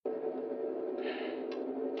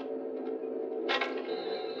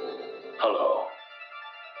Hello.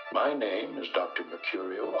 My name is Dr.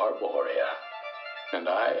 Mercurial Arborea, and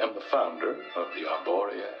I am the founder of the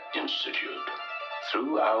Arborea Institute.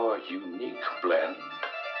 Through our unique blend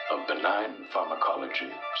of benign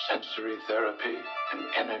pharmacology, sensory therapy, and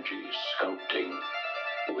energy sculpting,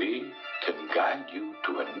 we can guide you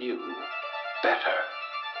to a new, better,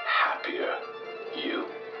 happier you.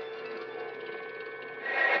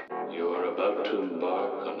 You're about to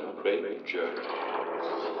embark on a great journey.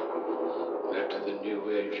 Let the new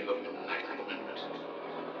age of enlightenment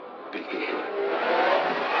begin.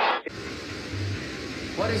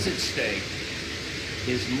 What is at stake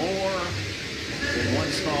is more than one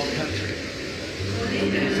small country.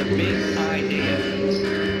 It is a big idea,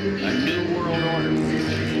 a new world order.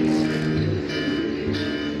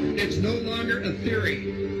 It's no longer a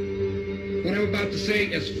theory. What I'm about to say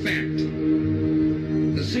is fact.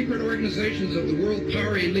 The secret organizations of the world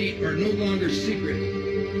power elite are no longer secret.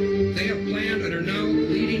 They have planned and are now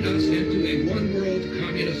leading us into a one-world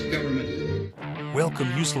communist government. Welcome,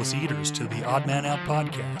 useless eaters, to the Odd Man Out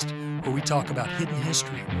podcast, where we talk about hidden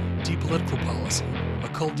history, deep political policy,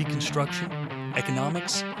 occult deconstruction,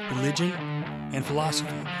 economics, religion, and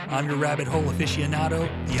philosophy. I'm your rabbit hole aficionado,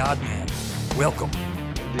 the Odd Man. Welcome.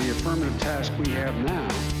 The affirmative task we have now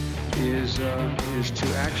is to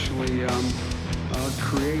actually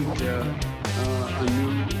create a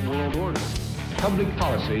new world order. Public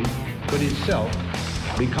policy could itself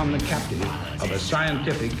become the captive of a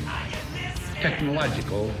scientific,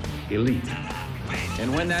 technological elite.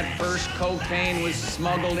 And when that first cocaine was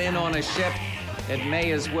smuggled in on a ship, it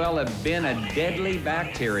may as well have been a deadly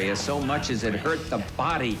bacteria so much as it hurt the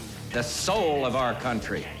body, the soul of our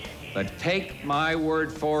country. But take my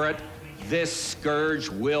word for it, this scourge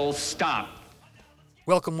will stop.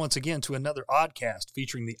 Welcome once again to another Oddcast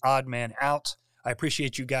featuring the Odd Man Out. I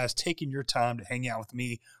appreciate you guys taking your time to hang out with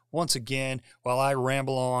me once again while I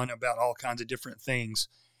ramble on about all kinds of different things.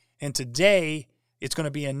 And today, it's going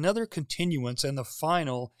to be another continuance and the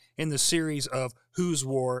final in the series of Whose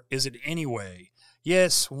War Is It Anyway?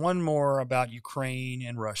 Yes, one more about Ukraine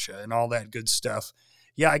and Russia and all that good stuff.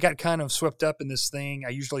 Yeah, I got kind of swept up in this thing. I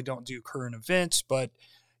usually don't do current events, but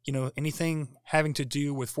anything having to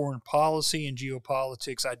do with foreign policy and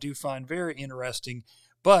geopolitics, I do find very interesting.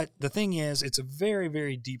 But the thing is, it's a very,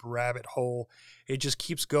 very deep rabbit hole. It just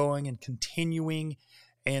keeps going and continuing.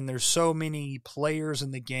 And there's so many players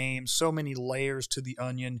in the game, so many layers to the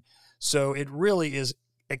onion. So it really is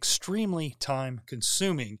extremely time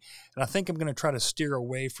consuming. And I think I'm going to try to steer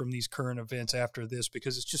away from these current events after this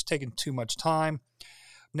because it's just taking too much time.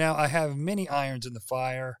 Now, I have many irons in the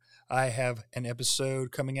fire. I have an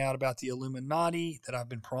episode coming out about the Illuminati that I've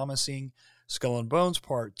been promising, Skull and Bones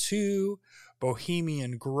Part 2,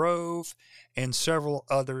 Bohemian Grove, and several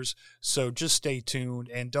others. So just stay tuned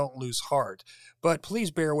and don't lose heart. But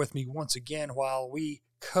please bear with me once again while we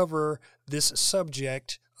cover this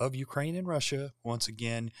subject of Ukraine and Russia once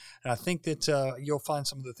again. And I think that you'll find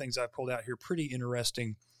some of the things I pulled out here pretty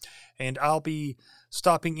interesting. And I'll be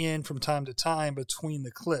stopping in from time to time between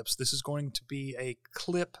the clips. This is going to be a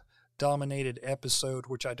clip-dominated episode,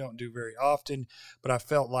 which I don't do very often, but I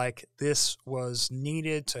felt like this was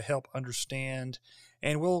needed to help understand.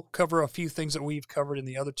 And we'll cover a few things that we've covered in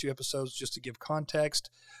the other two episodes just to give context.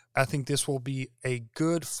 I think this will be a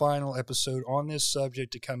good final episode on this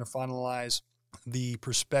subject to kind of finalize the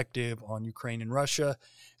perspective on Ukraine and Russia.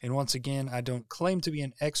 And once again, I don't claim to be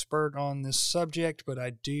an expert on this subject, but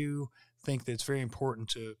I do think that it's very important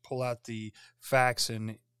to pull out the facts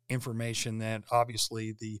and information that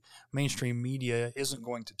obviously the mainstream media isn't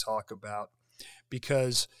going to talk about,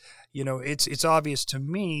 because it's obvious to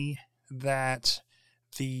me that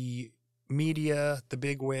the media, the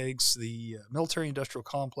bigwigs, the military-industrial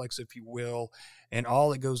complex, if you will, and all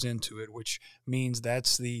that goes into it, which means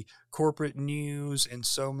that's the corporate news and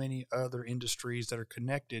so many other industries that are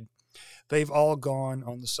connected, they've all gone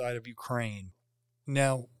on the side of Ukraine.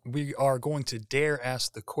 Now, we are going to dare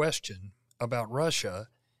ask the question about Russia: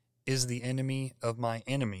 is the enemy of my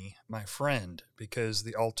enemy my friend? Because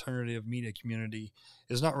the alternative media community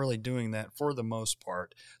is not really doing that for the most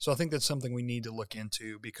part. So I think that's something we need to look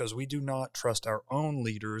into, because we do not trust our own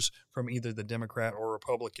leaders from either the Democrat or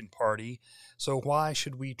Republican Party. So why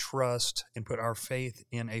should we trust and put our faith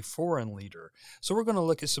in a foreign leader? So we're going to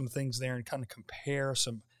look at some things there and kind of compare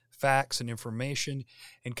some facts and information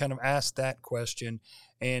and kind of ask that question.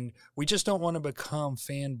 And we just don't want to become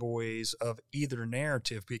fanboys of either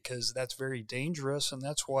narrative, because that's very dangerous, and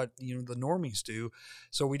that's what the normies do.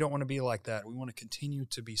 So we don't want to be like that. We want to continue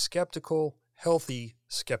to be skeptical, healthy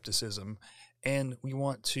skepticism, and we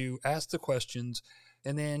want to ask the questions,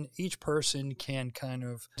 and then each person can kind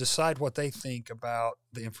of decide what they think about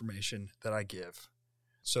the information that I give.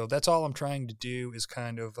 So that's all I'm trying to do, is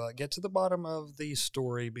kind of get to the bottom of the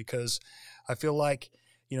story, because I feel like,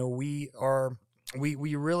 we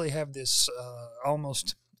really have this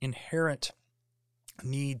almost inherent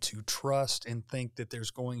need to trust and think that there's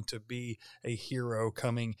going to be a hero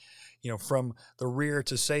coming, from the rear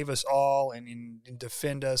to save us all and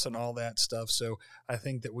defend us and all that stuff. So I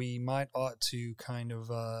think that we ought to kind of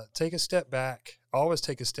take a step back, always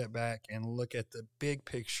take a step back and look at the big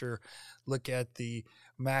picture, look at the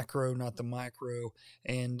macro, not the micro,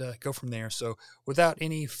 and go from there. So without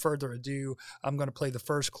any further ado, I'm going to play the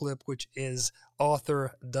first clip, which is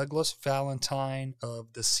author Douglas Valentine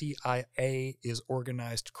of The CIA is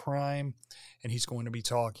Organized Crime, and he's going to be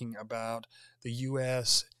talking about the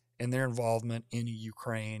U.S. and their involvement in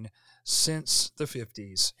Ukraine since the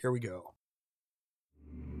 50s. Here we go.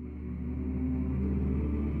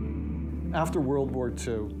 After World War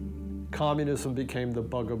II, communism became the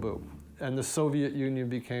bugaboo, and the Soviet Union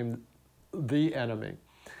became the enemy.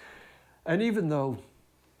 And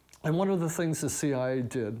one of the things the CIA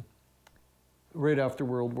did right after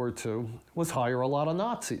World War II was hire a lot of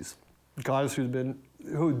Nazis. Guys who'd been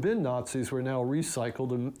Nazis were now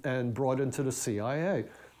recycled and brought into the CIA.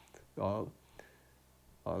 The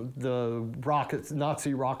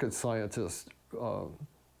Nazi rocket scientist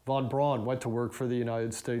von Braun went to work for the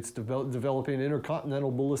United States developing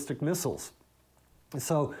intercontinental ballistic missiles.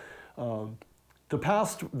 So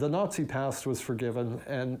the Nazi past was forgiven,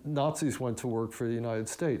 and Nazis went to work for the United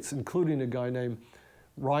States, including a guy named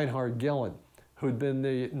Reinhard Gehlen, who'd been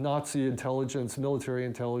the Nazi military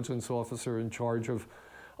intelligence officer in charge of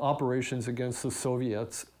operations against the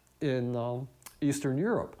Soviets in Eastern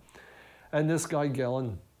Europe. And this guy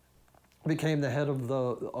Gehlen became the head of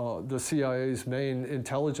the CIA's main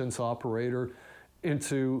intelligence operator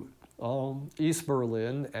into East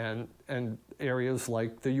Berlin and areas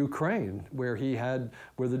like the Ukraine, where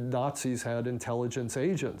the Nazis had intelligence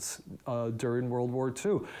agents during World War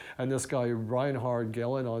II. And this guy Reinhard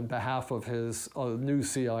Gehlen, on behalf of his new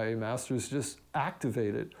CIA masters, just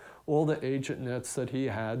activated all the agent nets that he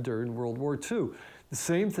had during World War II. The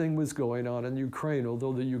same thing was going on in Ukraine,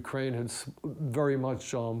 although the Ukraine had very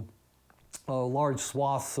much large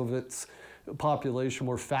swaths of its population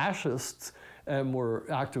were fascists and were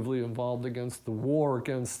actively involved against the war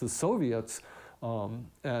against the Soviets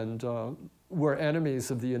and were enemies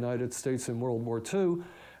of the United States in World War II.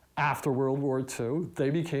 After World War II, they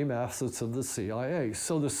became assets of the CIA.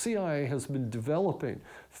 So the CIA has been developing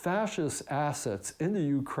fascist assets in the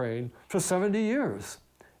Ukraine for 70 years.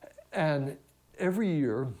 And every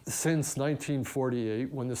year since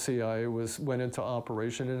 1948, when the CIA went into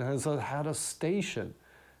operation, it has had a station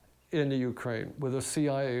in the Ukraine with a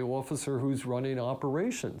CIA officer who's running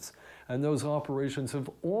operations. And those operations have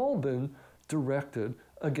all been directed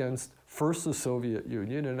against first the Soviet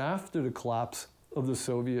Union, and after the collapse of the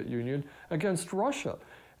Soviet Union, against Russia.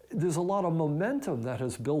 There's a lot of momentum that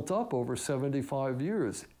has built up over 75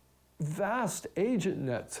 years. Vast agent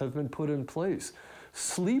nets have been put in place.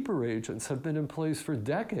 Sleeper agents have been in place for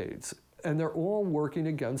decades, and they're all working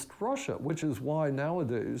against Russia, which is why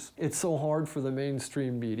nowadays it's so hard for the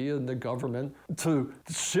mainstream media and the government to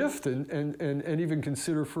shift and even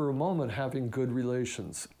consider for a moment having good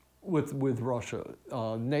relations with Russia.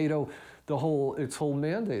 NATO, its whole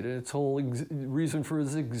mandate and its whole reason for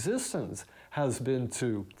its existence has been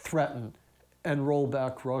to threaten and roll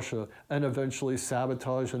back Russia and eventually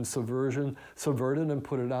sabotage and subvert it and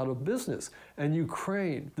put it out of business. And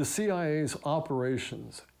Ukraine, the CIA's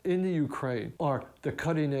operations in the Ukraine are the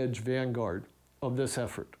cutting-edge vanguard of this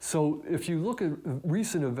effort. So if you look at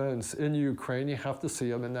recent events in Ukraine, you have to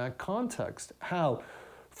see them in that context. How,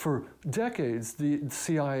 for decades, the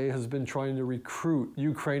CIA has been trying to recruit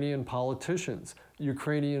Ukrainian politicians,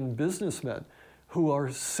 Ukrainian businessmen, who are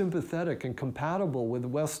sympathetic and compatible with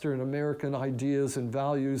Western American ideas and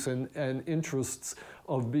values and interests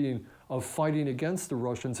of fighting against the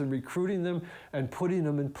Russians, and recruiting them and putting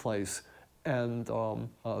them in place and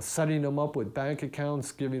setting them up with bank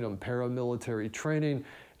accounts, giving them paramilitary training,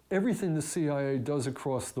 everything the CIA does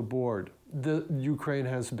across the board. The Ukraine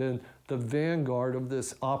has been the vanguard of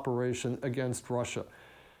this operation against Russia.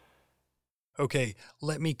 Okay,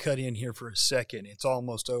 let me cut in here for a second. It's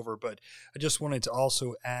almost over, but I just wanted to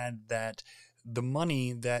also add that the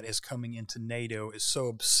money that is coming into NATO is so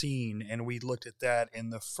obscene, and we looked at that in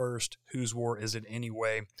the first Whose War Is It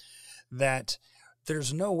Anyway, that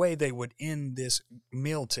there's no way they would end this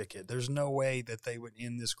meal ticket. There's no way that they would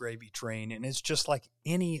end this gravy train, and it's just like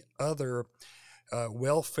any other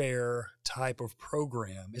welfare type of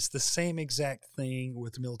program. It's the same exact thing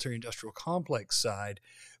with the military-industrial complex side,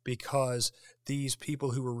 because these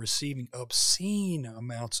people who are receiving obscene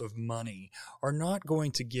amounts of money are not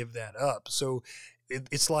going to give that up. So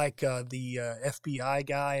it's like the FBI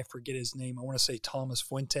guy, I forget his name, I want to say Thomas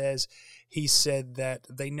Fuentes. He said that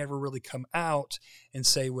they never really come out and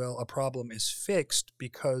say, well, a problem is fixed,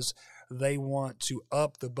 because they want to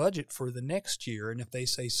up the budget for the next year. And if they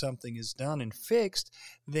say something is done and fixed,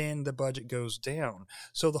 then the budget goes down.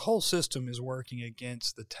 So the whole system is working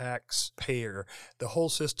against the taxpayer. The whole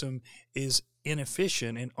system is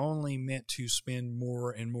inefficient and only meant to spend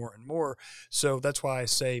more and more and more. So that's why I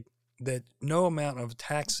say that no amount of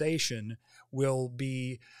taxation will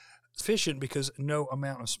be efficient, because no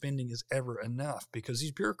amount of spending is ever enough, because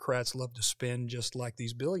these bureaucrats love to spend just like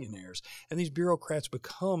these billionaires. And these bureaucrats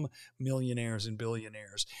become millionaires and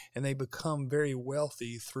billionaires, and they become very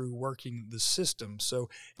wealthy through working the system. So,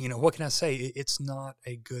 what can I say? It's not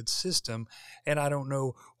a good system, and I don't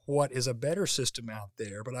know what is a better system out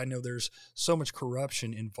there, but I know there's so much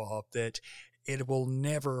corruption involved that it will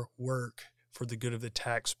never work for the good of the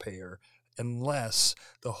taxpayer unless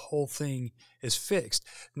the whole thing is fixed.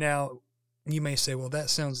 Now, you may say, well, that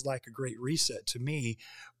sounds like a great reset to me,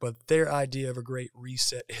 but their idea of a great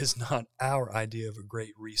reset is not our idea of a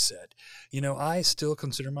great reset. I still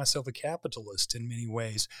consider myself a capitalist in many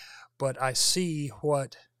ways, but I see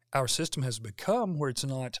what our system has become, where it's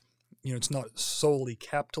not solely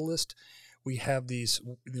capitalist. We have these,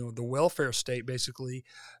 the welfare state, basically,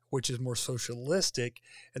 which is more socialistic,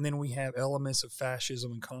 and then we have elements of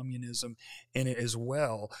fascism and communism in it as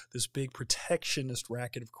well. This big protectionist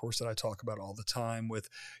racket, of course, that I talk about all the time, with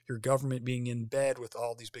your government being in bed with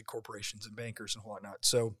all these big corporations and bankers and whatnot.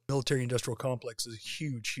 So military-industrial complex is a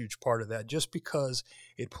huge, huge part of that, just because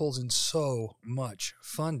it pulls in so much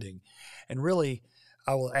funding. And really,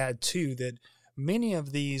 I will add, too, that many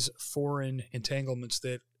of these foreign entanglements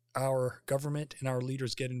that our government and our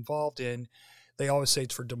leaders get involved in, they always say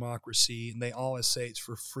it's for democracy, and they always say it's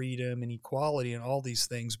for freedom and equality and all these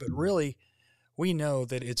things. But really, we know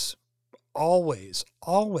that it's always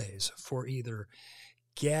for either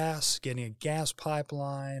gas, getting a gas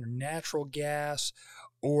pipeline, or natural gas,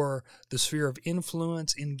 or the sphere of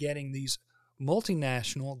influence in getting these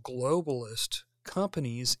multinational globalist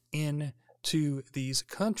companies into these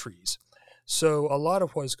countries. So a lot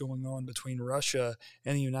of what is going on between Russia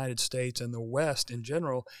and the United States and the West in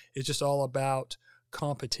general is just all about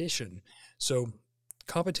competition. So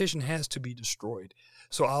competition has to be destroyed.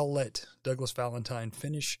 So I'll let Douglas Valentine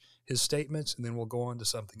finish his statements, and then we'll go on to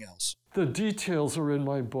something else. The details are in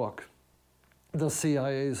my book. The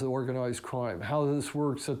CIA's organized crime, how this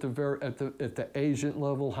works at the agent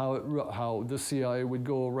level, how the CIA would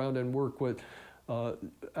go around and work with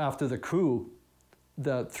after the coup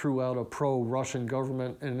that threw out a pro-Russian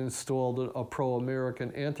government and installed a pro-American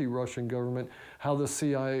anti-Russian government, how the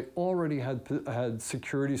CIA already had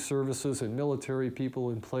security services and military people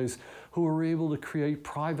in place who were able to create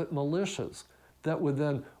private militias that would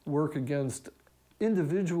then work against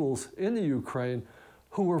individuals in the Ukraine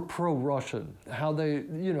who were pro-Russian, how they,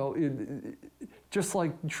 just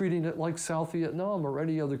like treating it like South Vietnam or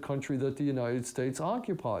any other country that the United States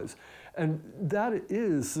occupies. And that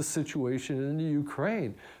is the situation in the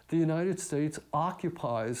Ukraine. The United States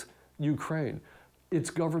occupies Ukraine. Its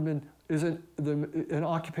government isn't an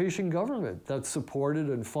occupation government that's supported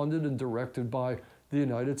and funded and directed by the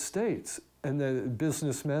United States. And the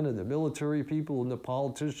businessmen and the military people and the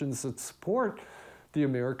politicians that support the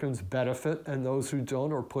Americans benefit, and those who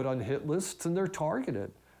don't are put on hit lists and they're targeted.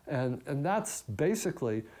 And that's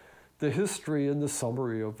basically the history and the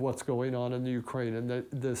summary of what's going on in the Ukraine. And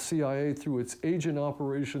the CIA, through its agent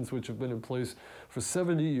operations, which have been in place for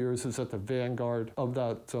 70 years, is at the vanguard of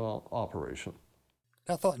that operation.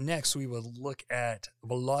 I thought next we would look at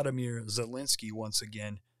Volodymyr Zelensky once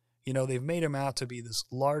again. They've made him out to be this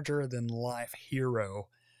larger-than-life hero.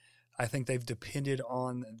 I think they've depended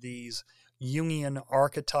on these Jungian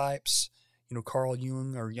archetypes, Carl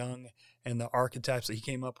Jung or Jung, and the archetypes that he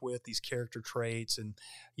came up with, these character traits. And,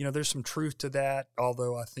 there's some truth to that,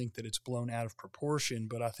 although I think that it's blown out of proportion.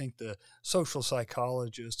 But I think the social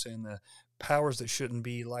psychologists and the powers that shouldn't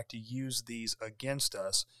be like to use these against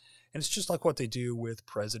us. And it's just like what they do with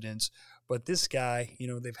presidents. But this guy,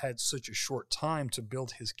 they've had such a short time to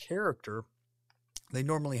build his character. They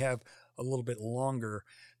normally have a little bit longer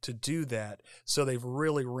to do that. So they've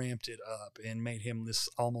really ramped it up and made him this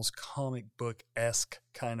almost comic book-esque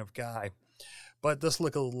kind of guy. But let's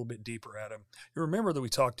look a little bit deeper at him. You remember that we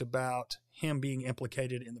talked about him being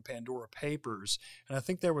implicated in the Pandora Papers, and I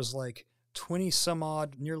think there was like 20 some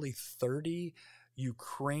odd, nearly 30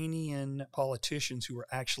 Ukrainian politicians who were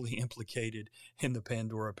actually implicated in the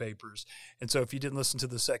Pandora Papers. And so if you didn't listen to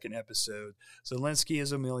the second episode, Zelensky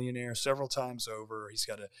is a millionaire several times over. He's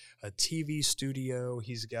got a TV studio.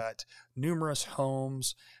 He's got numerous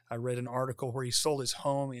homes. I read an article where he sold his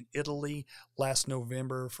home in Italy last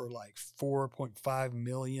November for like $4.5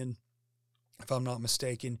 million, if I'm not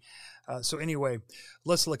mistaken. So anyway,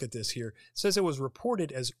 let's look at this here. It says it was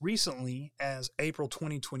reported as recently as April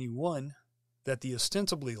 2021 that the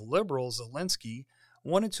ostensibly liberal Zelensky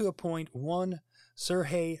wanted to appoint one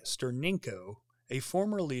Serhiy Sternenko, a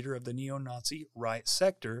former leader of the neo-Nazi right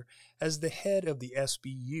sector, as the head of the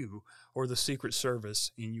SBU, or the Secret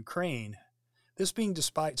Service, in Ukraine. This being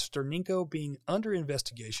despite Sternenko being under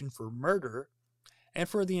investigation for murder and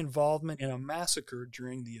for the involvement in a massacre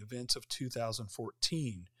during the events of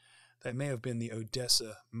 2014. That may have been the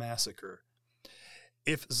Odessa massacre.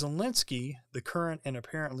 If Zelensky, the current and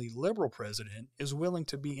apparently liberal president, is willing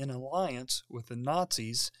to be in alliance with the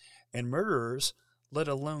Nazis and murderers, let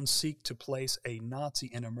alone seek to place a Nazi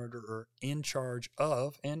and a murderer in charge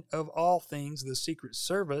of, and of all things, the Secret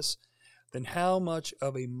Service, then how much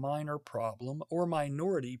of a minor problem or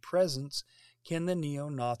minority presence can the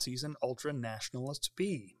neo-Nazis and ultra-nationalists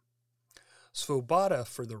be? Svoboda,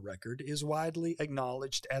 for the record, is widely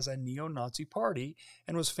acknowledged as a neo-Nazi party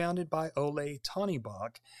and was founded by Ole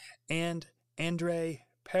Tanibok and Andrei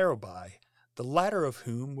Biletsky, the latter of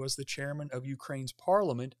whom was the chairman of Ukraine's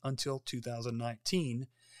parliament until 2019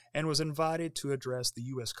 and was invited to address the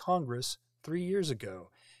U.S. Congress 3 years ago,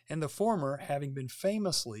 and the former having been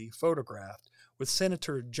famously photographed with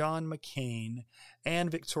Senator John McCain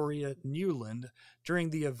and Victoria Nuland during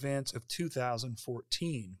the events of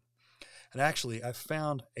 2014. And actually, I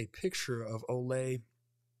found a picture of Ole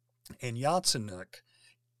and Yatsenuk,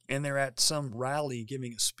 and they're at some rally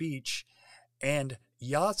giving a speech, and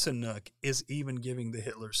Yatsenuk is even giving the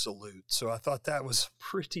Hitler salute. So I thought that was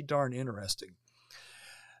pretty darn interesting.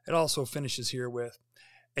 It also finishes here with,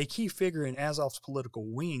 a key figure in Azov's political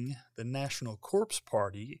wing, the National Corps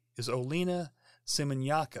Party, is Olena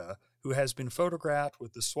Semeniaka, who has been photographed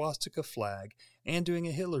with the swastika flag and doing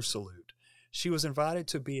a Hitler salute. She was invited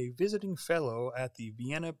to be a visiting fellow at the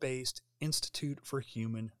Vienna-based Institute for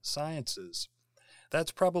Human Sciences.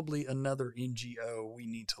 That's probably another NGO we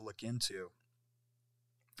need to look into.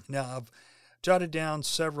 Now, I've jotted down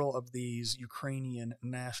several of these Ukrainian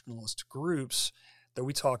nationalist groups that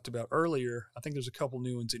we talked about earlier. I think there's a couple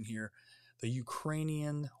new ones in here. The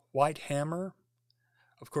Ukrainian White Hammer.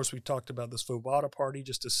 Of course, we talked about the Svoboda Party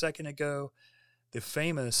just a second ago.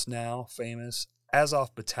 The now famous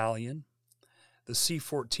Azov Battalion. The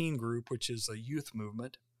C-14 group, which is a youth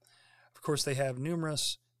movement. Of course, they have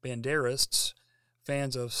numerous Banderists,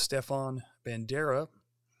 fans of Stephan Bandera.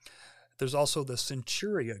 There's also the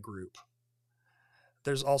Centuria group.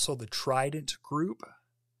 There's also the Trident Group.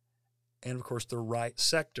 And, of course, the right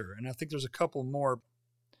sector. And I think there's a couple more.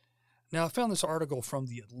 Now, I found this article from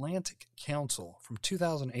the Atlantic Council from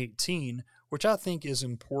 2018, which I think is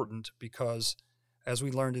important because, as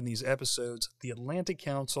we learned in these episodes, the Atlantic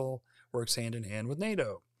Council works hand in hand with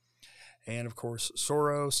NATO. And, of course,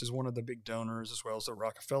 Soros is one of the big donors, as well as the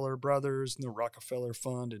Rockefeller brothers and the Rockefeller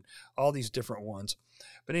Fund and all these different ones.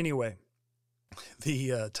 But anyway,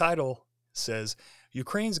 the title says,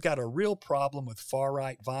 Ukraine's got a real problem with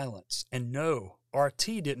far-right violence. And no, RT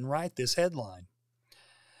didn't write this headline.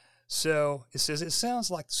 So it says it sounds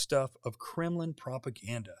like the stuff of Kremlin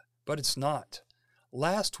propaganda, but it's not.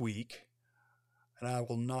 Last week, and I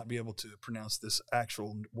will not be able to pronounce this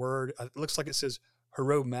actual word, it looks like it says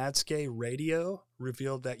Hromadske Radio,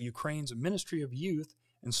 revealed that Ukraine's Ministry of Youth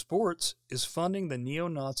and Sports is funding the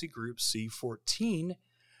neo-Nazi group C-14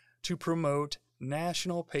 to promote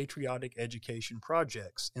national patriotic education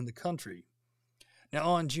projects in the country. Now,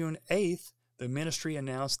 on June 8th, the ministry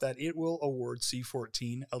announced that it will award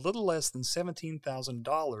C-14 a little less than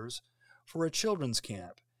 $17,000 for a children's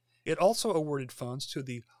camp. It also awarded funds to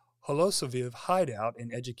the Holosoviv Hideout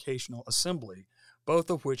and Educational Assembly, both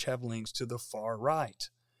of which have links to the far right.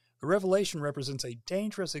 The revelation represents a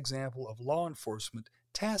dangerous example of law enforcement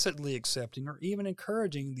tacitly accepting or even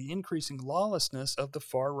encouraging the increasing lawlessness of the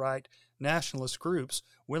far-right nationalist groups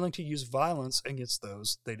willing to use violence against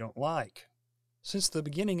those they don't like. Since the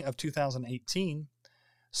beginning of 2018,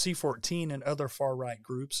 C-14 and other far-right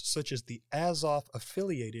groups such as the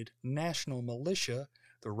Azov-affiliated National Militia,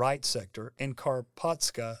 the Right Sector, and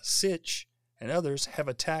Karpatska Sich and others have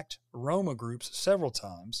attacked Roma groups several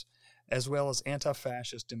times, as well as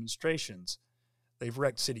anti-fascist demonstrations. They've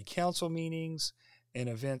wrecked city council meetings and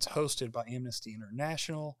events hosted by Amnesty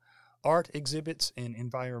International, art exhibits, and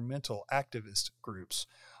environmental activist groups.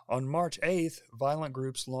 On March 8th, violent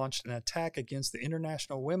groups launched an attack against the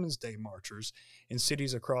International Women's Day marchers in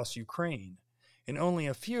cities across Ukraine. In only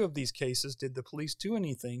a few of these cases did the police do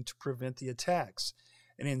anything to prevent the attacks,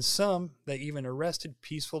 and in some, they even arrested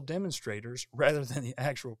peaceful demonstrators rather than the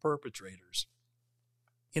actual perpetrators.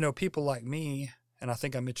 You know, people like me, and I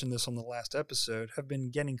think I mentioned this on the last episode, have been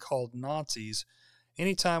getting called Nazis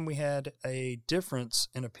anytime we had a difference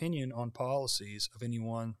in opinion on policies of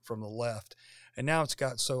anyone from the left. And now it's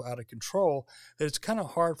got so out of control that it's kind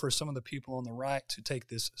of hard for some of the people on the right to take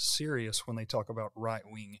this serious when they talk about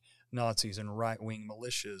right-wing Nazis and right-wing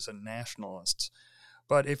militias and nationalists.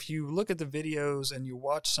 But if you look at the videos and you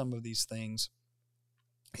watch some of these things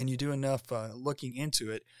and you do enough looking into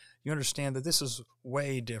it, you understand that this is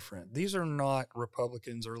way different. These are not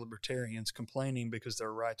Republicans or libertarians complaining because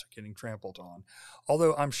their rights are getting trampled on.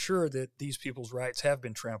 Although I'm sure that these people's rights have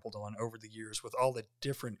been trampled on over the years with all the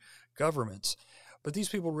different governments. But these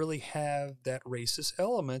people really have that racist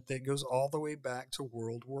element that goes all the way back to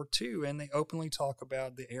World War II. And they openly talk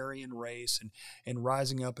about the Aryan race and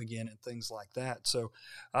rising up again and things like that. So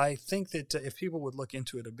I think that if people would look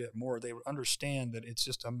into it a bit more, they would understand that it's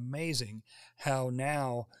just amazing how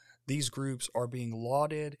now these groups are being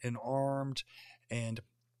lauded and armed. And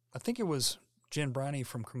I think it was Jen Briney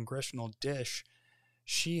from Congressional Dish.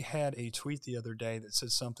 She had a tweet the other day that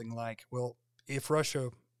said something like, well, if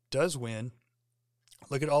Russia does win,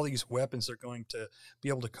 look at all these weapons they're going to be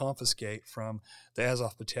able to confiscate from the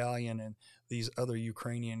Azov Battalion and these other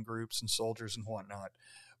Ukrainian groups and soldiers and whatnot.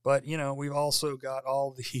 But, you know, we've also got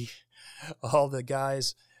all the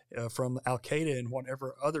guys from Al-Qaeda and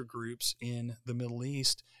whatever other groups in the Middle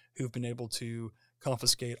East who've been able to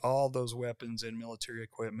confiscate all those weapons and military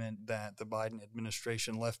equipment that the Biden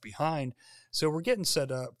administration left behind. So we're getting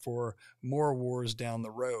set up for more wars down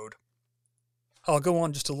the road. I'll go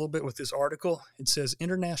on just a little bit with this article. It says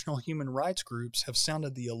international human rights groups have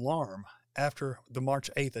sounded the alarm. After the March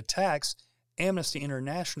 8th attacks, Amnesty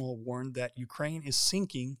International warned that Ukraine is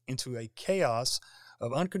sinking into a chaos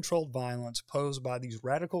of uncontrolled violence posed by these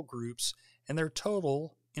radical groups and their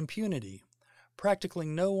total impunity. Practically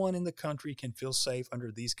no one in the country can feel safe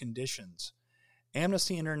under these conditions.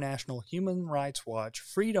 Amnesty International, Human Rights Watch,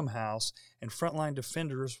 Freedom House, and Frontline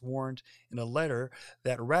Defenders warned in a letter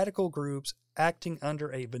that radical groups acting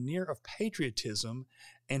under a veneer of patriotism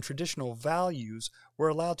and traditional values were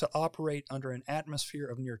allowed to operate under an atmosphere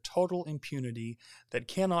of near total impunity that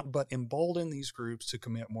cannot but embolden these groups to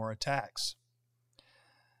commit more attacks.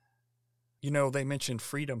 You know, they mentioned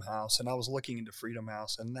Freedom House, and I was looking into Freedom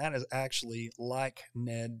House, and that is actually, like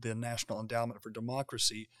NED, the National Endowment for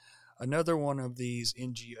Democracy, another one of these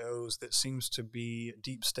NGOs that seems to be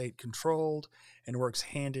deep state controlled and works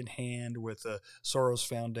hand in hand with the Soros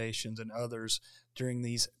Foundations and others during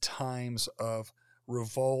these times of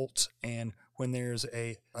revolt and when there's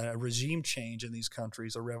a regime change in these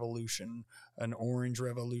countries, a revolution, an orange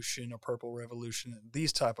revolution, a purple revolution,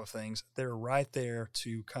 these type of things. They're right there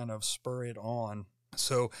to kind of spur it on.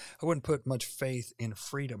 So I wouldn't put much faith in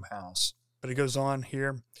Freedom House. But it goes on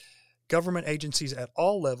here. Government agencies at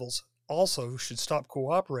all levels also should stop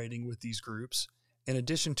cooperating with these groups. In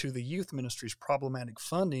addition to the youth ministry's problematic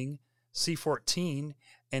funding, C-14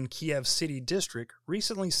 and Kiev City District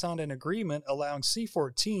recently signed an agreement allowing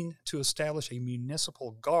C-14 to establish a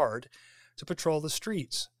municipal guard to patrol the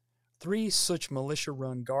streets. 3 such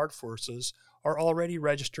militia-run guard forces are already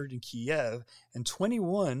registered in Kiev, and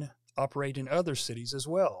 21 operate in other cities as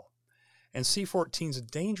well. And C-14's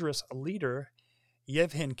dangerous leader,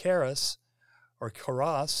 Yevhen Karas,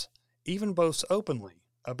 even boasts openly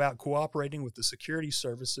about cooperating with the Security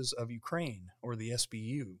Services of Ukraine, or the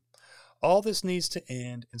SBU. All this needs to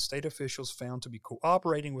end, and state officials found to be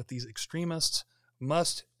cooperating with these extremists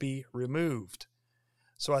must be removed.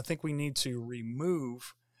 So I think we need to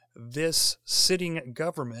remove this sitting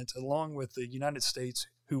government along with the United States,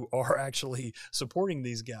 who are actually supporting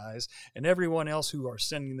these guys, and everyone else who are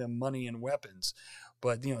sending them money and weapons.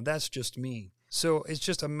 But, you know, that's just me. So it's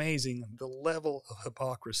just amazing. The level of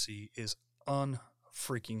hypocrisy is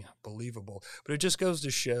unfreaking believable. But it just goes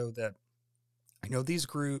to show that, you know, these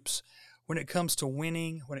groups, when it comes to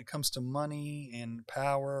winning, when it comes to money and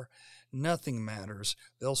power, nothing matters.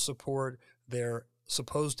 They'll support their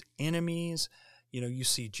supposed enemies. You know, you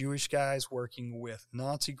see Jewish guys working with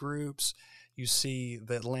Nazi groups. You see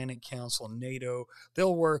the Atlantic Council, NATO.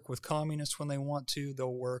 They'll work with communists when they want to.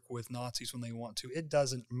 They'll work with Nazis when they want to. It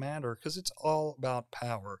doesn't matter because it's all about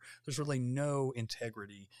power. There's really no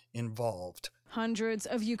integrity involved. Hundreds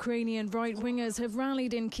of Ukrainian right-wingers have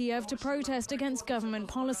rallied in Kiev to protest against government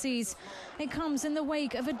policies. It comes in the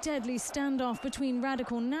wake of a deadly standoff between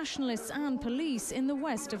radical nationalists and police in the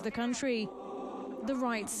west of the country. The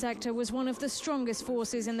right sector was one of the strongest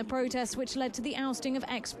forces in the protests, which led to the ousting of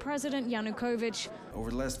ex-President Yanukovych.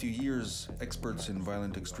 Over the last few years, experts in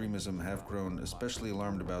violent extremism have grown especially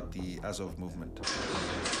alarmed about the Azov movement.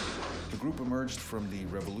 The group emerged from the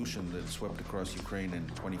revolution that swept across Ukraine in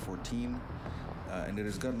 2014, and it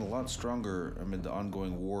has gotten a lot stronger amid the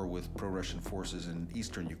ongoing war with pro-Russian forces in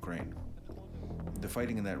eastern Ukraine. The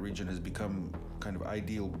fighting in that region has become kind of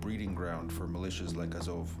ideal breeding ground for militias like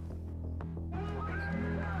Azov.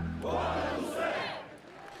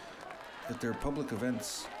 At their public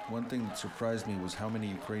events, one thing that surprised me was how many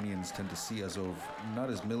Ukrainians tend to see Azov not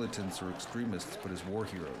as militants or extremists, but as war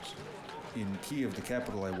heroes. In Kiev, the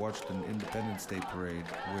capital, I watched an Independence Day parade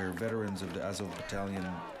where veterans of the Azov Battalion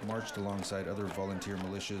marched alongside other volunteer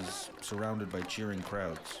militias, surrounded by cheering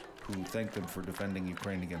crowds, who thanked them for defending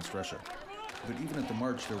Ukraine against Russia. But even at the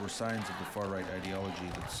march, there were signs of the far-right ideology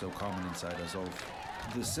that's so common inside Azov.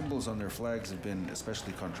 The symbols on their flags have been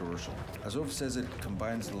especially controversial. Azov says it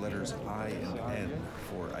combines the letters I and N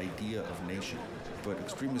for idea of nation, but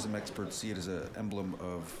extremism experts see it as an emblem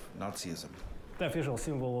of Nazism. The official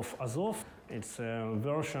symbol of Azov, it's a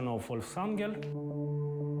version of Volksangel.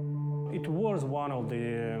 It was one of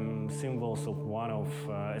the symbols of one of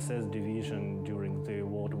SS division during the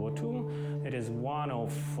World War II. It is one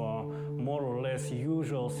of more or less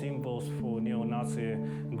usual symbols for neo-Nazi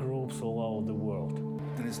groups all over the world.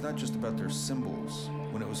 And it's not just about their symbols.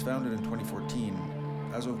 When it was founded in 2014,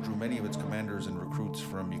 Azov drew many of its commanders and recruits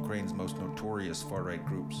from Ukraine's most notorious far-right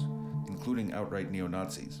groups, including outright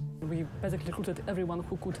neo-Nazis. We basically recruited everyone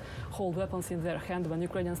who could hold weapons in their hand when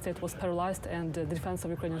Ukrainian state was paralyzed and the defense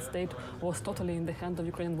of Ukrainian state was totally in the hand of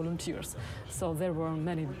Ukrainian volunteers. So there were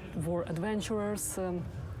many war adventurers,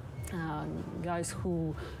 guys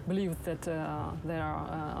who believed that they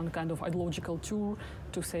are on kind of ideological tour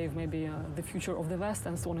to save maybe the future of the West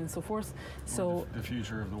and so on and so forth. So the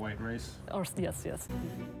future of the white race? Or, yes.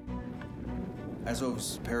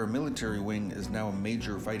 Azov's paramilitary wing is now a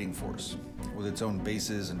major fighting force, with its own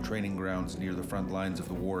bases and training grounds near the front lines of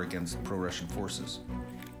the war against pro-Russian forces.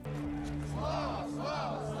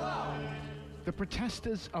 The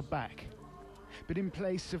protesters are back, but in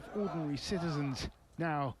place of ordinary citizens,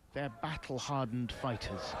 now they're battle-hardened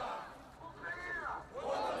fighters.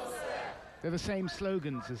 They're the same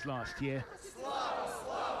slogans as last year.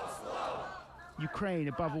 Ukraine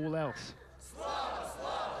above all else.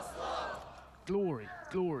 Glory,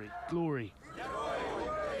 glory, glory.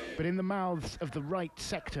 But in the mouths of the right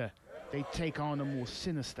sector, they take on a more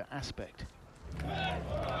sinister aspect.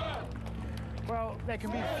 Well, there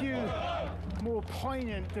can be few more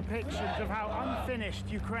poignant depictions of how unfinished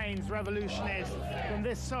Ukraine's revolution is than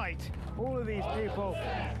this sight. All of these people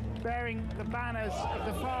bearing the banners of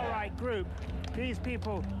the far-right group, these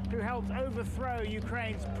people who helped overthrow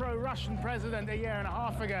Ukraine's pro-Russian president a year and a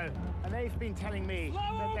half ago. And they've been telling me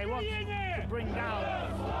that they want to bring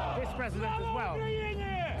down this president as well.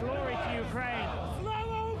 Glory to Ukraine,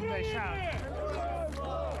 they shout.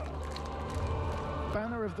 The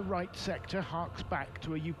banner of the right sector harks back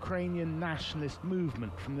to a Ukrainian nationalist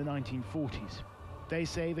movement from the 1940s. They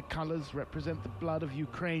say the colours represent the blood of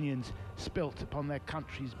Ukrainians spilt upon their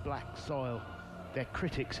country's black soil. Their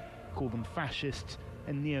critics call them fascists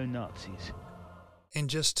and neo-Nazis. And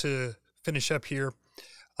just to finish up here,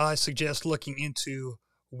 I suggest looking into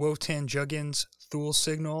Wotanjugend's Thule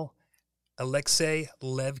Signal, Alexey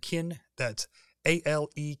Levkin, that's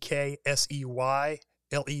Aleksey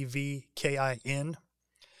Levkin.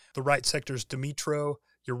 The right sector's Dmytro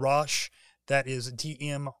Yarosh, that is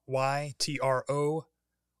Dmytro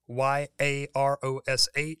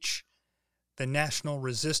Yarosh. The National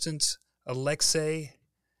Resistance, Alexey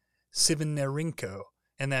Svynarenko,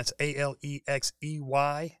 and that's Alexey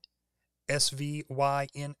Svynarenko.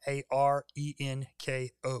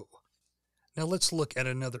 Now let's look at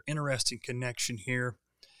another interesting connection here.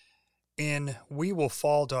 In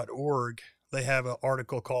wewillfall.org, they have an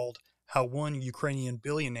article called How One Ukrainian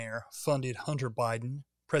Billionaire Funded Hunter Biden,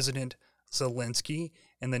 President Zelensky,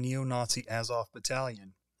 and the Neo-Nazi Azov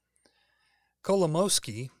Battalion.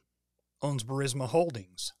 Kolomoisky owns Burisma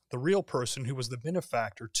Holdings, the real person who was the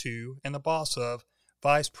benefactor to and the boss of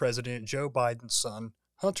Vice President Joe Biden's son,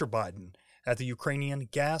 Hunter Biden, at the Ukrainian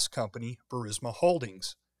gas company Burisma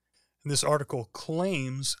Holdings. And this article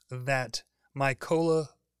claims that Mykola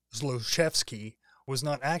Zlochevsky was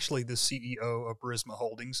not actually the CEO of Burisma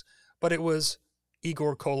Holdings, but it was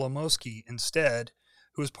Igor Kolomoisky instead,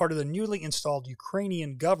 who was part of the newly installed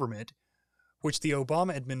Ukrainian government, which the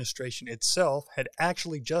Obama administration itself had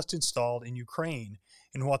actually just installed in Ukraine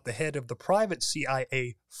in what the head of the private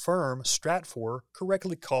CIA firm Stratfor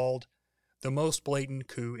correctly called the most blatant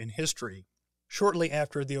coup in history. Shortly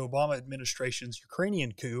after the Obama administration's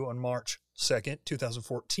Ukrainian coup on March 2,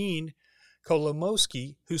 2014,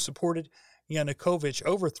 Kolomoisky, who supported Yanukovych's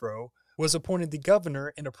overthrow, was appointed the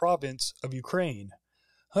governor in a province of Ukraine.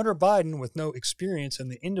 Hunter Biden, with no experience in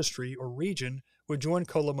the industry or region, would join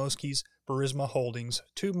Kolomoisky's Burisma Holdings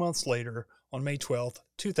 2 months later on May 12,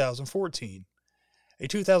 2014. A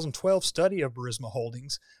 2012 study of Burisma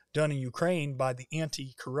Holdings, done in Ukraine by the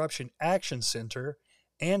Anti-Corruption Action Center,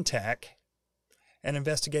 ANTAC, an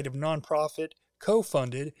investigative nonprofit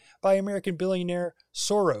co-funded by American billionaire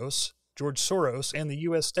George Soros, and the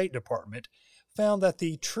U.S. State Department, found that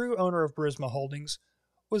the true owner of Burisma Holdings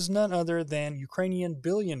was none other than Ukrainian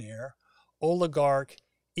billionaire oligarch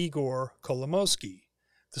Igor Kolomoisky.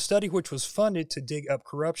 The study, which was funded to dig up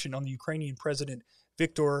corruption on the Ukrainian President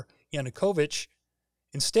Viktor Yanukovych,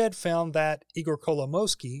 instead found that Igor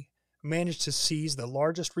Kolomoisky managed to seize the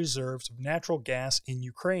largest reserves of natural gas in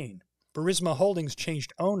Ukraine. Burisma Holdings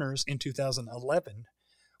changed owners in 2011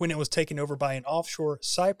 when it was taken over by an offshore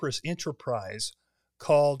Cyprus enterprise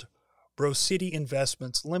called Brocity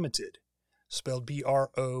Investments Limited, spelled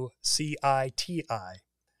B-R-O-C-I-T-I,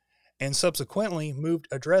 and subsequently moved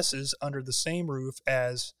addresses under the same roof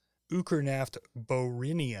as Ukrnaft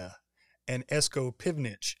Borynia and Esko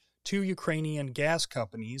Pivnich, 2 Ukrainian gas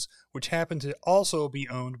companies which happen to also be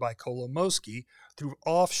owned by Kolomoisky through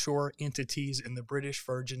offshore entities in the British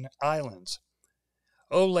Virgin Islands.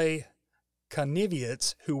 Ole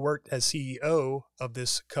Kaniviets, who worked as CEO of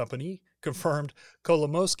this company, confirmed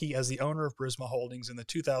Kolomoisky as the owner of Burisma Holdings in the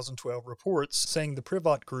 2012 reports, saying the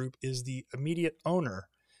Privat Group is the immediate owner.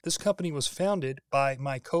 This company was founded by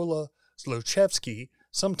Mykola Zlochevsky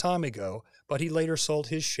some time ago, but he later sold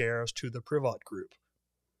his shares to the Privat Group.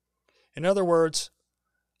 In other words,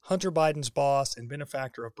 Hunter Biden's boss and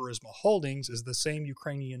benefactor of Burisma Holdings is the same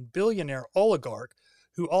Ukrainian billionaire oligarch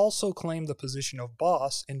who also claimed the position of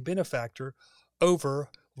boss and benefactor over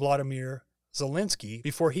Vladimir Zelensky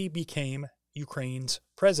before he became Ukraine's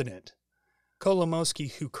president.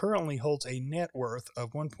 Kolomoisky, who currently holds a net worth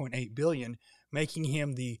of $1.8 billion, making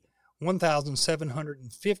him the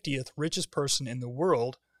 1,750th richest person in the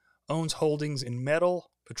world, owns holdings in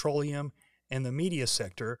metal, petroleum, and the media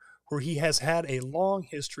sector, where he has had a long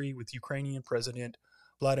history with Ukrainian President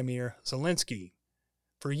Vladimir Zelensky.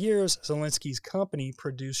 For years, Zelensky's company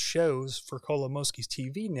produced shows for Kolomoisky's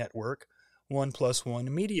TV network, 1+1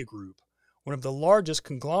 Media Group, one of the largest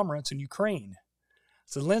conglomerates in Ukraine.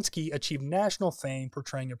 Zelensky achieved national fame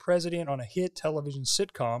portraying a president on a hit television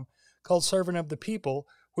sitcom called Servant of the People,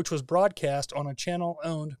 which was broadcast on a channel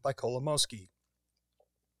owned by Kolomoisky.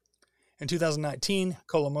 In 2019,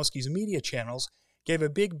 Kolomoisky's media channels gave a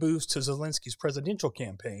big boost to Zelensky's presidential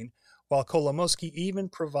campaign, while Kolomoisky even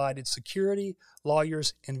provided security,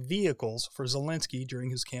 lawyers, and vehicles for Zelensky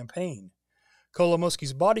during his campaign.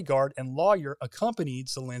 Kolomoisky's bodyguard and lawyer accompanied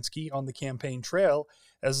Zelensky on the campaign trail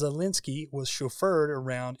as Zelensky was chauffeured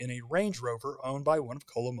around in a Range Rover owned by one of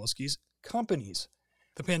Kolomoisky's companies.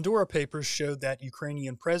 The Pandora Papers showed that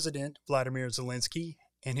Ukrainian President Vladimir Zelensky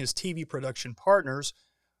and his TV production partners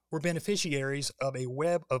were beneficiaries of a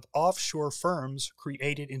web of offshore firms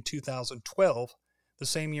created in 2012, the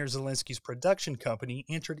same year Zelensky's production company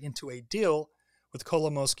entered into a deal with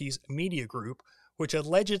Kolomoisky's Media Group, which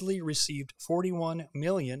allegedly received $41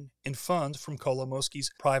 million in funds from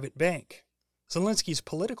Kolomoisky's private bank. Zelensky's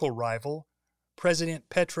political rival, President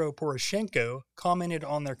Petro Poroshenko, commented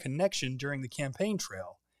on their connection during the campaign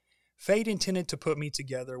trail. Fate intended to put me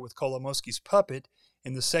together with Kolomoisky's puppet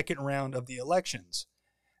in the second round of the elections.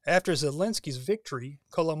 After Zelensky's victory,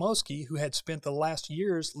 Kolomoisky, who had spent the last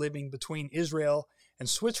years living between Israel and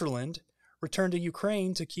Switzerland, returned to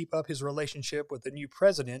Ukraine to keep up his relationship with the new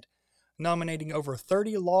president, nominating over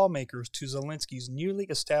 30 lawmakers to Zelensky's newly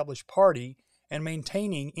established party and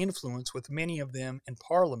maintaining influence with many of them in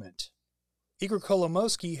parliament. Igor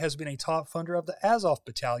Kolomoisky has been a top funder of the Azov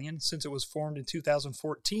Battalion since it was formed in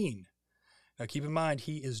 2014. Now keep in mind,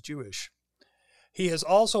 he is Jewish. He has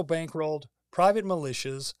also bankrolled private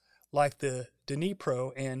militias like the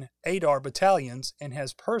Dnipro and Aidar battalions and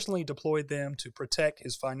has personally deployed them to protect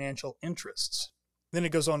his financial interests. Then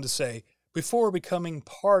it goes on to say, before becoming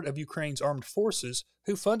part of Ukraine's armed forces,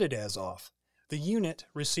 who funded Azov? The unit,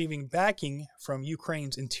 receiving backing from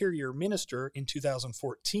Ukraine's interior minister in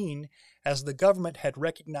 2014, as the government had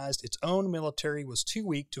recognized its own military was too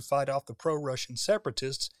weak to fight off the pro-Russian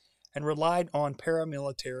separatists, and relied on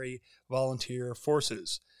paramilitary volunteer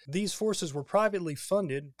forces. These forces were privately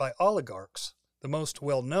funded by oligarchs, the most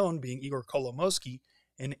well-known being Igor Kolomoisky,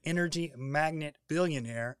 an energy magnate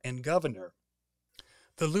billionaire and governor.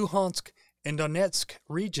 The Luhansk and Donetsk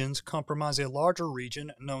regions comprise a larger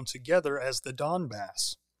region known together as the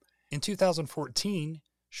Donbass. In 2014,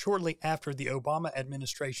 shortly after the Obama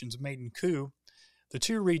administration's maiden coup, the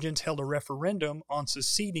two regions held a referendum on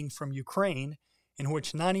seceding from Ukraine, in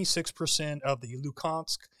which 96% of the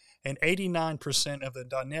Luhansk and 89% of the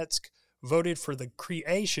Donetsk voted for the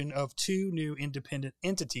creation of two new independent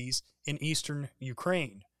entities in eastern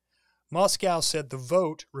Ukraine. Moscow said the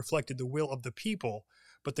vote reflected the will of the people,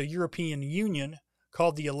 but the European Union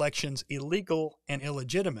called the elections illegal and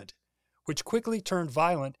illegitimate, which quickly turned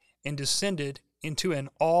violent and descended into an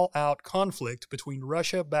all-out conflict between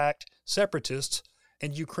Russia-backed separatists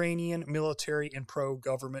and Ukrainian military and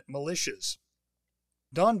pro-government militias.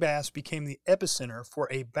 Donbass became the epicenter for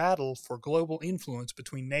a battle for global influence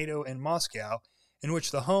between NATO and Moscow, in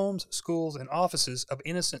which the homes, schools, and offices of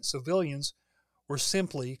innocent civilians were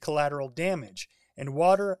simply collateral damage, and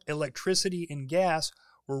water, electricity, and gas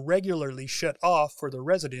were regularly shut off for the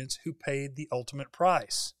residents who paid the ultimate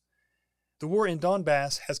price. The war in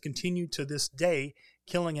Donbass has continued to this day,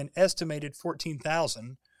 killing an estimated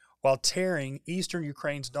 14,000, while tearing eastern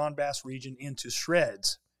Ukraine's Donbass region into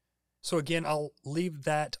shreds. So again, I'll leave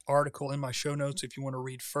that article in my show notes if you want to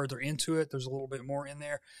read further into it. There's a little bit more in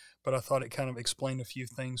there, but I thought it kind of explained a few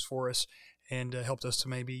things for us and helped us to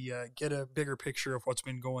maybe get a bigger picture of what's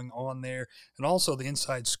been going on there, and also the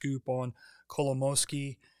inside scoop on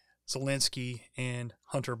Kolomoisky, Zelensky, and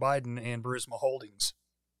Hunter Biden and Burisma Holdings.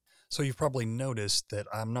 So you've probably noticed that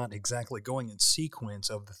I'm not exactly going in sequence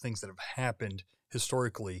of the things that have happened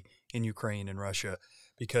historically in Ukraine and Russia,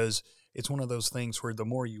 because it's one of those things where the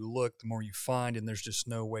more you look, the more you find, and there's just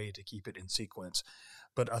no way to keep it in sequence.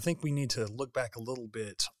 But I think we need to look back a little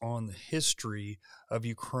bit on the history of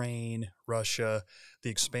Ukraine, Russia, the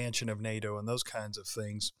expansion of NATO, and those kinds of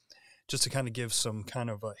things, just to kind of give some kind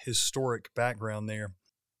of a historic background there.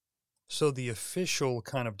 So the official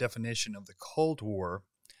kind of definition of the Cold War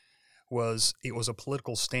was a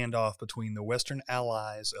political standoff between the Western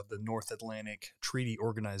allies of the North Atlantic Treaty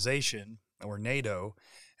Organization, or NATO,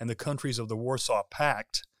 and the countries of the Warsaw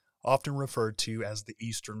Pact, often referred to as the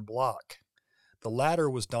Eastern Bloc. The latter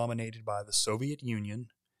was dominated by the Soviet Union,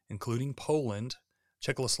 including Poland,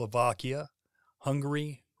 Czechoslovakia,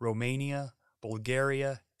 Hungary, Romania,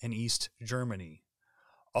 Bulgaria, and East Germany.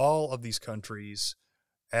 All of these countries,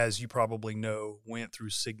 as you probably know, went through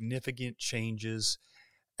significant changes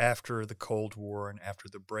after the Cold War and after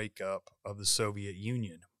the breakup of the Soviet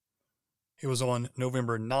Union. It was on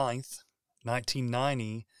November 9th,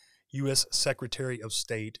 1990, U.S. Secretary of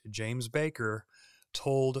State James Baker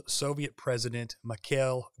told Soviet President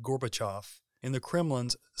Mikhail Gorbachev in the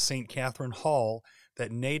Kremlin's St. Catherine Hall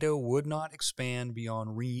that NATO would not expand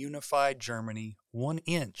beyond reunified Germany 1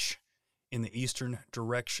 inch in the eastern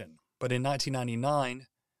direction. But in 1999,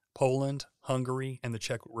 Poland, Hungary, and the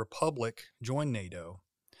Czech Republic joined NATO,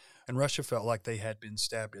 and Russia felt like they had been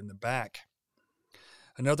stabbed in the back.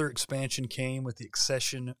 Another expansion came with the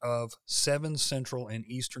accession of 7 Central and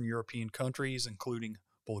Eastern European countries, including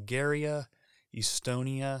Bulgaria,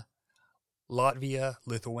 Estonia, Latvia,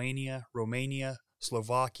 Lithuania, Romania,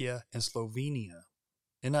 Slovakia, and Slovenia.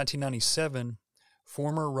 In 1997,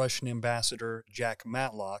 former Russian ambassador Jack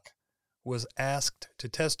Matlock was asked to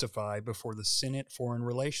testify before the Senate Foreign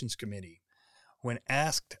Relations Committee. When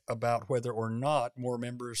asked about whether or not more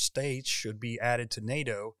member states should be added to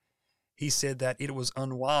NATO, he said that it was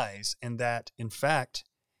unwise and that, in fact,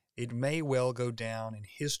 it may well go down in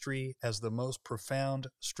history as the most profound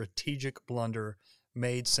strategic blunder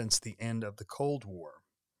made since the end of the Cold War.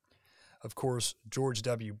 Of course, George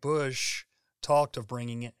W. Bush talked of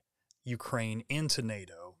bringing Ukraine into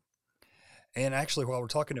NATO. And actually, while we're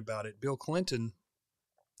talking about it, Bill Clinton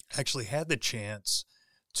actually had the chance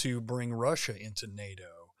to bring Russia into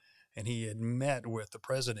NATO, and he had met with the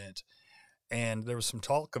president, and there was some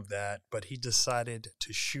talk of that, but he decided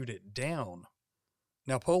to shoot it down.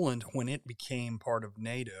 Now, Poland, when it became part of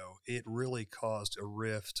NATO, it really caused a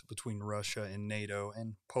rift between Russia and NATO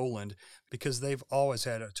and Poland, because they've always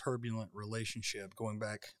had a turbulent relationship going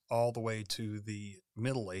back all the way to the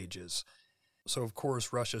Middle Ages. So, of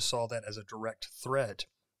course, Russia saw that as a direct threat.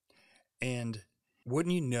 And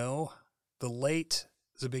wouldn't you know, the late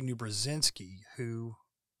Zbigniew Brzezinski, who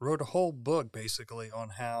wrote a whole book basically on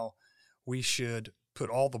how we should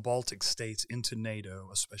put all the Baltic states into NATO,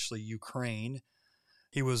 especially Ukraine.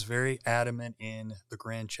 He was very adamant in the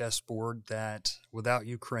Grand Chessboard that without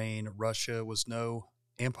Ukraine, Russia was no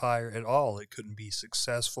empire at all. It couldn't be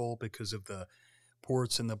successful because of the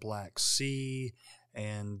ports in the Black Sea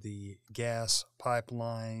and the gas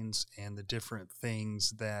pipelines and the different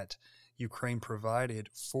things that Ukraine provided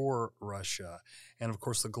for Russia. And of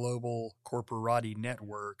course, the global corporati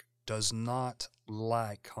network does not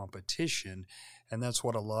like competition, and that's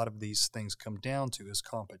what a lot of these things come down to, is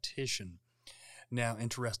competition. Now,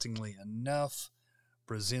 interestingly enough,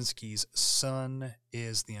 Brzezinski's son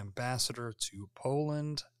is the ambassador to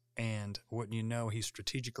Poland, and wouldn't you know, he's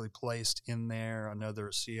strategically placed in there, another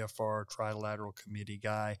CFR Trilateral Committee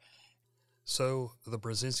guy. So the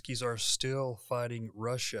Brzezinskis are still fighting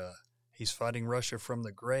Russia. He's fighting Russia from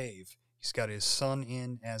the grave. He's got his son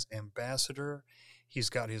in as ambassador. He's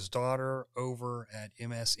got his daughter over at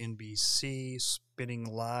MSNBC spitting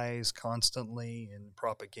lies constantly in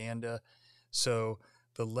propaganda. So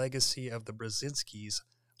the legacy of the Brzezinskis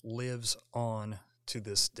lives on to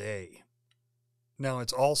this day. Now,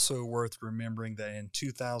 it's also worth remembering that in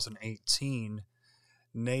 2018,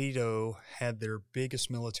 NATO had their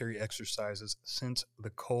biggest military exercises since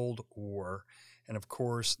the Cold War. And of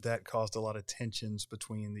course, that caused a lot of tensions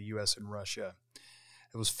between the U.S. and Russia.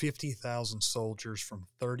 It was 50,000 soldiers from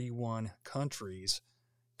 31 countries,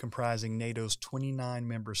 comprising NATO's 29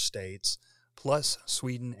 member states, plus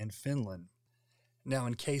Sweden and Finland. Now,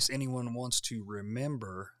 in case anyone wants to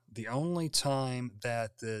remember, the only time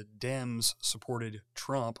that the Dems supported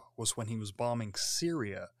Trump was when he was bombing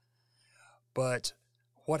Syria. But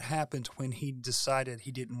what happened when he decided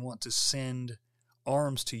he didn't want to send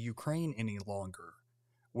arms to Ukraine any longer?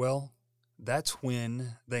 Well, that's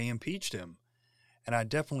when they impeached him. And I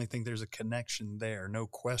definitely think there's a connection there, no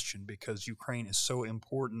question, because Ukraine is so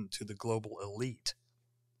important to the global elite.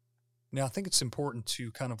 Now, I think it's important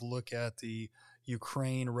to kind of look at the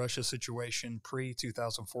Ukraine-Russia situation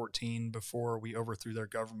pre-2014, before we overthrew their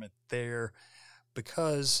government there,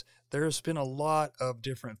 because there's been a lot of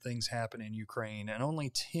different things happen in Ukraine. And only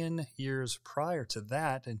 10 years prior to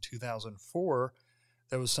that, in 2004,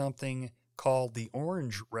 there was something called the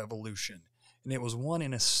Orange Revolution. And it was one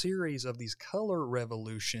in a series of these color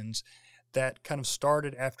revolutions that kind of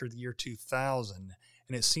started after the year 2000.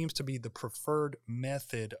 And it seems to be the preferred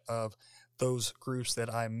method of those groups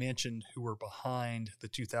that I mentioned who were behind the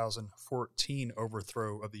 2014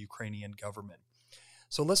 overthrow of the Ukrainian government.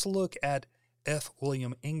 So let's look at F.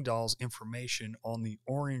 William Engdahl's information on the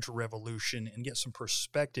Orange Revolution and get some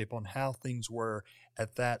perspective on how things were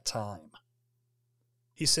at that time.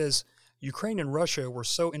 He says, Ukraine and Russia were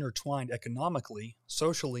so intertwined economically,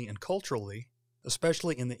 socially, and culturally,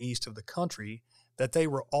 especially in the east of the country, that they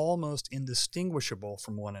were almost indistinguishable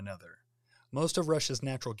from one another. Most of Russia's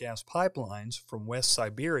natural gas pipelines from West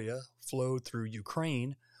Siberia flowed through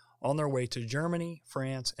Ukraine on their way to Germany,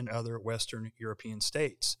 France, and other Western European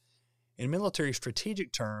states. In military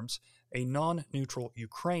strategic terms, a non-neutral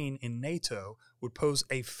Ukraine in NATO would pose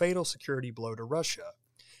a fatal security blow to Russia.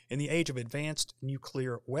 In the age of advanced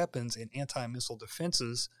nuclear weapons and anti-missile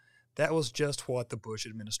defenses, that was just what the Bush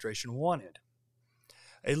administration wanted.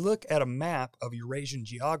 A look at a map of Eurasian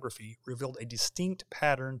geography revealed a distinct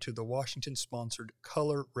pattern to the Washington-sponsored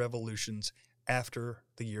color revolutions after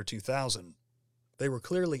the year 2000. They were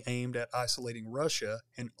clearly aimed at isolating Russia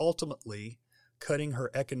and ultimately cutting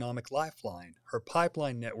her economic lifeline, her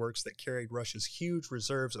pipeline networks that carried Russia's huge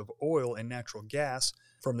reserves of oil and natural gas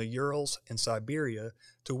from the Urals and Siberia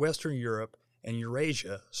to Western Europe and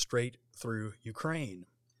Eurasia straight through Ukraine.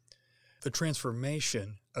 The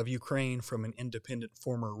transformation of Ukraine from an independent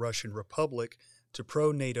former Russian republic to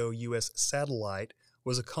pro-NATO U.S. satellite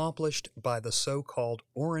was accomplished by the so-called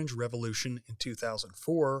Orange Revolution in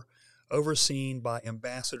 2004, overseen by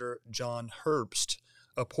Ambassador John Herbst,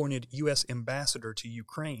 appointed U.S. ambassador to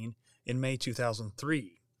Ukraine in May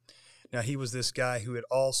 2003. Now, he was this guy who had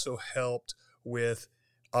also helped with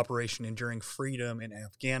Operation Enduring Freedom in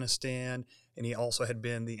Afghanistan, and he also had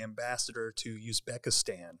been the ambassador to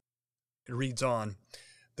Uzbekistan. It reads on,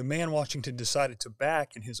 the man Washington decided to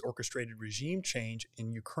back in his orchestrated regime change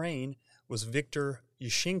in Ukraine was Viktor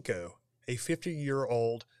Yushchenko, a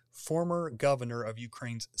 50-year-old former governor of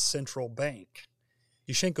Ukraine's central bank.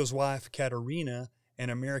 Yushchenko's wife, Katerina, an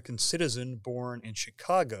American citizen born in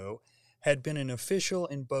Chicago, had been an official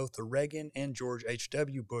in both the Reagan and George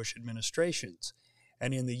H.W. Bush administrations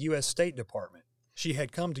and in the U.S. State Department. She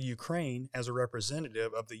had come to Ukraine as a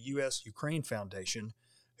representative of the U.S.-Ukraine Foundation,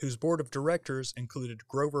 whose board of directors included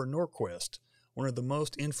Grover Norquist, one of the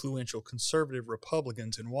most influential conservative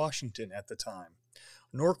Republicans in Washington at the time.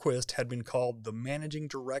 Norquist had been called the managing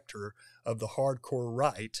director of the hardcore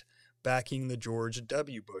right backing the George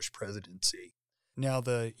W. Bush presidency. Now,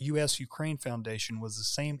 the U.S.-Ukraine Foundation was the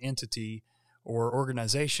same entity or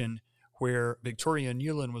organization where Victoria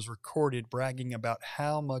Nuland was recorded bragging about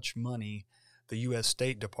how much money the U.S.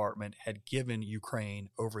 State Department had given Ukraine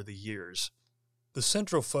over the years. The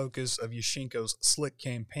central focus of Yushchenko's slick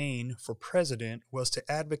campaign for president was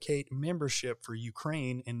to advocate membership for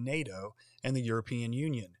Ukraine in NATO and the European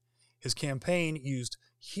Union. His campaign used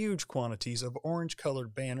huge quantities of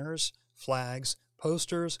orange-colored banners, flags,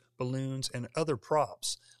 posters, balloons, and other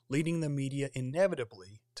props, leading the media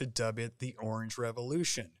inevitably to dub it the Orange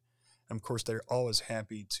Revolution. And of course, they're always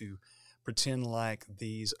happy to pretend like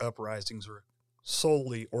these uprisings are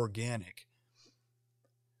solely organic.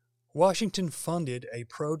 Washington funded a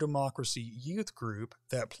pro-democracy youth group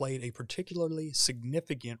that played a particularly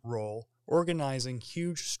significant role organizing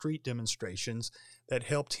huge street demonstrations that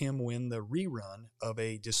helped him win the rerun of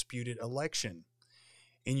a disputed election.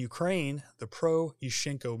 In Ukraine, the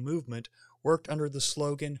pro-Yushchenko movement worked under the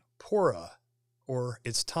slogan Pora, or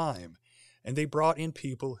It's Time, and they brought in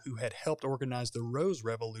people who had helped organize the Rose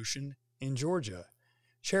Revolution in Georgia.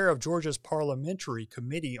 Chair of Georgia's Parliamentary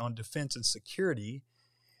Committee on Defense and Security,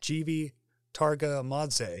 Givi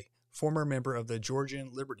Targamadze, former member of the Georgian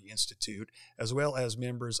Liberty Institute, as well as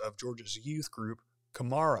members of Georgia's youth group,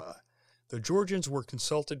 Kamara. The Georgians were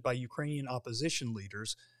consulted by Ukrainian opposition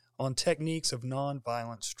leaders on techniques of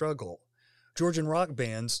nonviolent struggle. Georgian rock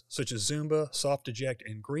bands such as Zumba, Soft Eject,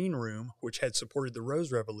 and Green Room, which had supported the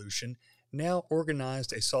Rose Revolution, now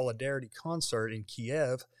organized a solidarity concert in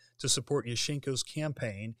Kiev to support Yushchenko's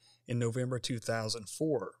campaign in November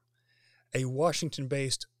 2004. A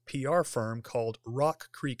Washington-based PR firm called Rock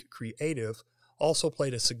Creek Creative also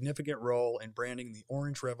played a significant role in branding the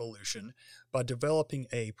Orange Revolution by developing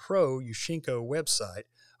a pro-Yushchenko website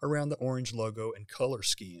around the orange logo and color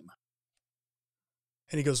scheme.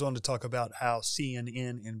 And he goes on to talk about how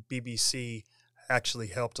CNN and BBC actually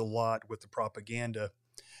helped a lot with the propaganda.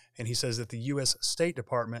 And he says that the U.S. State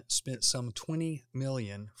Department spent some $20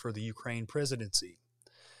 million for the Ukraine presidency.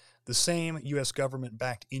 The same U.S.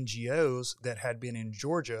 government-backed NGOs that had been in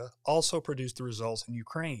Georgia also produced the results in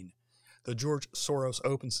Ukraine. The George Soros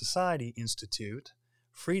Open Society Institute,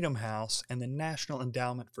 Freedom House, and the National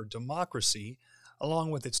Endowment for Democracy,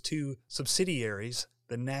 along with its two subsidiaries,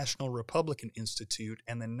 the National Republican Institute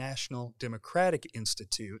and the National Democratic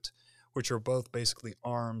Institute, which are both basically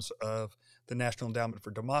arms of the National Endowment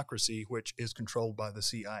for Democracy, which is controlled by the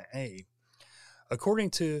CIA. According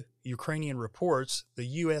to Ukrainian reports, the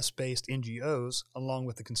U.S.-based NGOs, along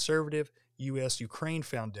with the conservative U.S.-Ukraine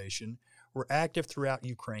Foundation, were active throughout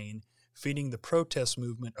Ukraine, feeding the protest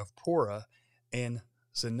movement of Pora and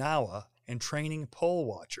Zenawa and training poll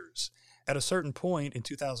watchers. At a certain point in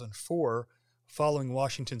 2004, following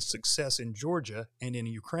Washington's success in Georgia and in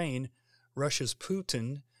Ukraine, Russia's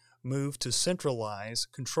Putin moved to centralize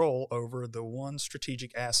control over the one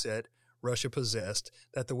strategic asset Russia possessed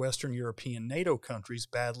that the Western European NATO countries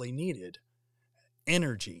badly needed: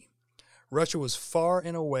 energy. Russia was far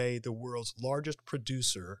and away the world's largest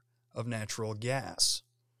producer of natural gas.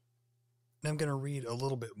 Now I'm going to read a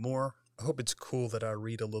little bit more. I hope it's cool that I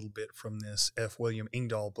read a little bit from this F. William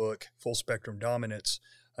Engdahl book, Full Spectrum Dominance.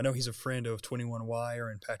 I know he's a friend of 21 Wire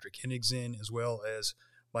and Patrick Henningsen, as well as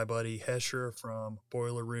my buddy Hesher from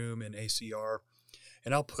Boiler Room and ACR.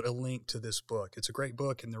 And I'll put a link to this book. It's a great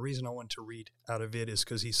book, and the reason I want to read out of it is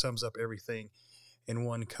because he sums up everything in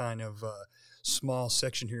one kind of small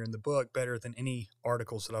section here in the book better than any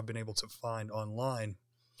articles that I've been able to find online.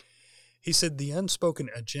 He said the unspoken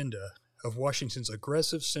agenda of Washington's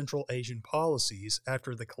aggressive Central Asian policies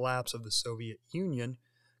after the collapse of the Soviet Union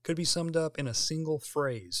could be summed up in a single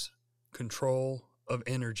phrase: control of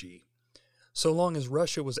energy. So long as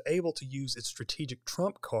Russia was able to use its strategic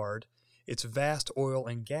trump card, its vast oil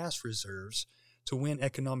and gas reserves, to win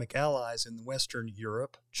economic allies in Western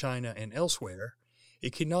Europe, China, and elsewhere,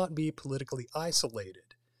 it could not be politically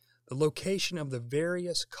isolated. The location of the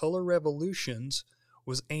various color revolutions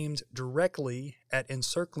was aimed directly at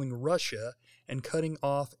encircling Russia and cutting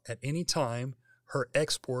off at any time her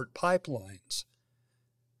export pipelines.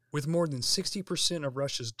 With more than 60% of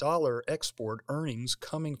Russia's dollar export earnings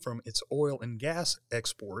coming from its oil and gas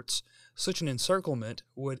exports, such an encirclement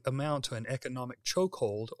would amount to an economic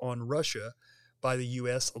chokehold on Russia by the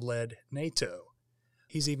U.S.-led NATO.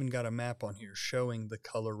 He's even got a map on here showing the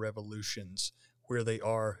color revolutions, where they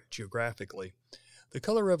are geographically. The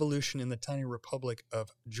color revolution in the tiny republic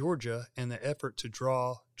of Georgia and the effort to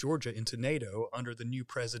draw Georgia into NATO under the new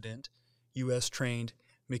president, U.S.-trained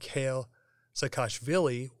Mikhail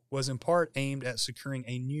Saakashvili, was in part aimed at securing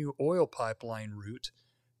a new oil pipeline route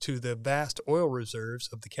to the vast oil reserves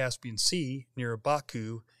of the Caspian Sea near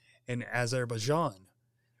Baku and Azerbaijan.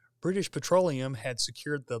 British Petroleum had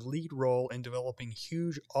secured the lead role in developing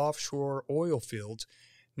huge offshore oil fields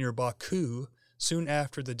near Baku soon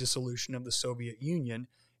after the dissolution of the Soviet Union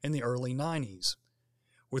in the early 90s.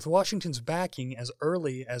 With Washington's backing as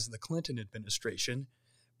early as the Clinton administration,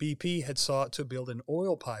 BP had sought to build an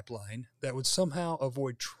oil pipeline that would somehow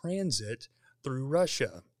avoid transit through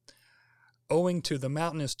Russia. Owing to the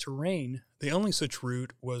mountainous terrain, the only such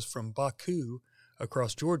route was from Baku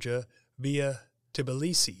across Georgia via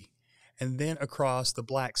Tbilisi, and then across the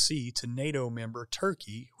Black Sea to NATO member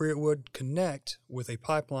Turkey, where it would connect with a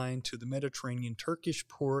pipeline to the Mediterranean Turkish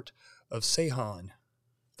port of Ceyhan.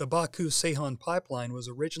 The Baku-Ceyhan pipeline was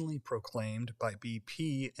originally proclaimed by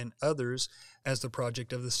BP and others as the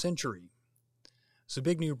project of the century.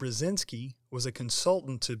 Zbigniew Brzezinski was a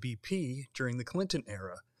consultant to BP during the Clinton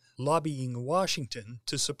era, lobbying Washington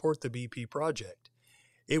to support the BP project.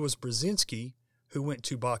 It was Brzezinski who went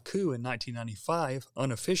to Baku in 1995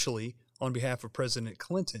 unofficially on behalf of President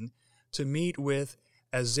Clinton to meet with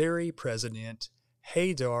Azeri President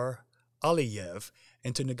Aidar Aliyev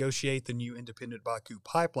and to negotiate the new independent Baku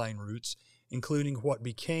pipeline routes, including what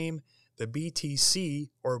became the BTC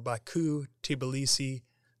or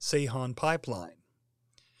Baku-Tbilisi-Ceyhan pipeline.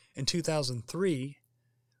 In 2003,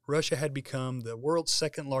 Russia had become the world's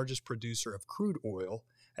second largest producer of crude oil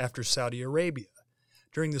after Saudi Arabia.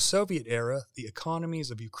 During the Soviet era, the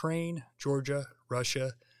economies of Ukraine, Georgia,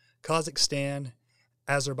 Russia, Kazakhstan,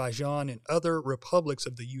 Azerbaijan, and other republics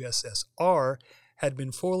of the USSR had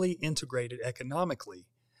been fully integrated economically.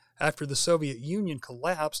 After the Soviet Union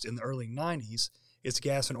collapsed in the early 90s, its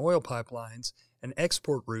gas and oil pipelines and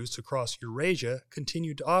export routes across Eurasia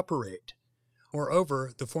continued to operate.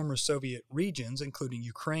 Moreover, the former Soviet regions, including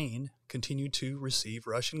Ukraine, continued to receive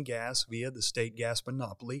Russian gas via the state gas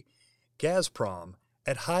monopoly, Gazprom,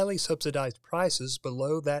 at highly subsidized prices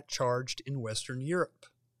below that charged in Western Europe.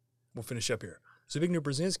 We'll finish up here. Zbigniew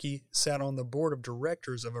Brzezinski sat on the board of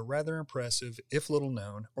directors of a rather impressive, if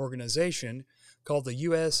little-known, organization called the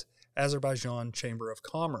U.S. Azerbaijan Chamber of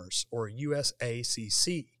Commerce, or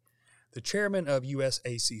USACC. The chairman of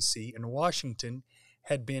USACC in Washington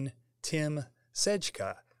had been Tim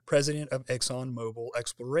Sejka, president of ExxonMobil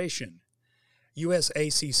Exploration.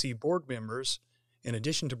 USACC board members, in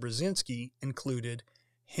addition to Brzezinski, included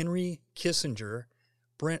Henry Kissinger,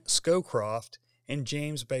 Brent Scowcroft, and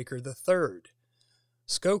James Baker III.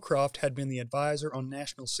 Scowcroft had been the advisor on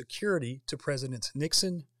national security to Presidents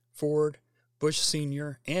Nixon, Ford, Bush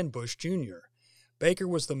Sr., and Bush Jr. Baker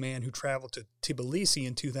was the man who traveled to Tbilisi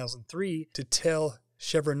in 2003 to tell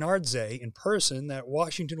Shevardnadze in person that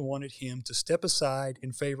Washington wanted him to step aside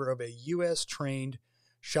in favor of a U.S.-trained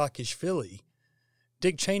Saakashvili.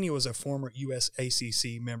 Dick Cheney was a former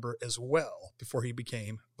USACC member as well before he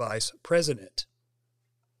became vice president.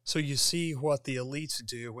 So you see what the elites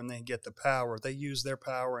do when they get the power. They use their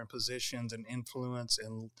power and positions and influence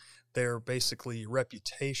and their basically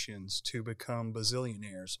reputations to become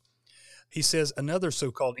bazillionaires. He says another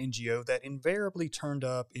so-called NGO that invariably turned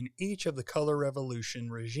up in each of the color revolution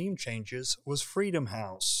regime changes was Freedom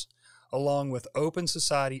House, along with Open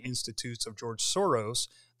Society Institutes of George Soros,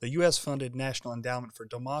 the U.S.-funded National Endowment for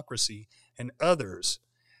Democracy, and others.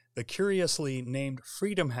 The curiously named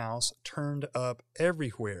Freedom House turned up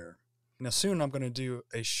everywhere. Now soon I'm going to do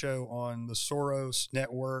a show on the Soros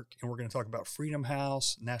Network, and we're going to talk about Freedom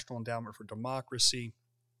House, National Endowment for Democracy,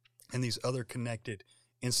 and these other connected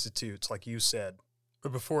institutes, like you said.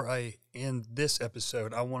 But before I end this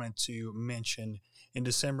episode, I wanted to mention in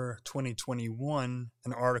December 2021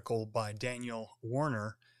 an article by Daniel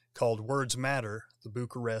Warner called Words Matter, the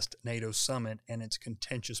Bucharest NATO Summit and its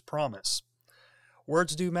Contentious Promise.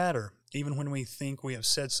 Words do matter, even when we think we have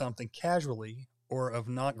said something casually or of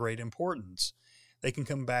not great importance. They can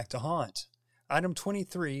come back to haunt. Item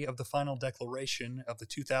 23 of the final declaration of the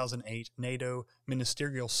 2008 NATO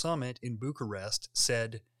Ministerial Summit in Bucharest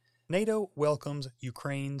said, NATO welcomes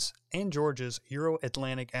Ukraine's and Georgia's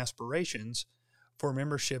Euro-Atlantic aspirations for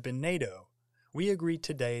membership in NATO. We agreed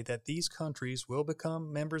today that these countries will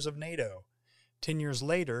become members of NATO. 10 years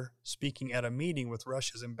later, speaking at a meeting with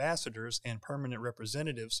Russia's ambassadors and permanent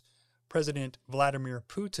representatives, President Vladimir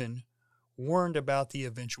Putin warned about the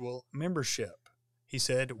eventual membership. He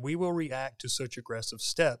said, "We will react to such aggressive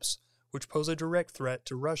steps, which pose a direct threat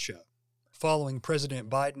to Russia." Following President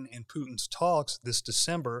Biden and Putin's talks this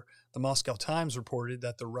December, the Moscow Times reported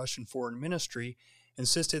that the Russian Foreign Ministry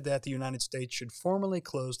insisted that the United States should formally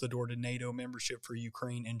close the door to NATO membership for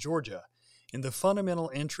Ukraine and Georgia. In the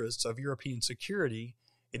fundamental interests of European security,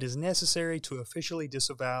 it is necessary to officially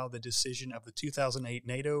disavow the decision of the 2008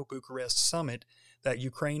 NATO Bucharest summit that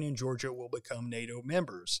Ukraine and Georgia will become NATO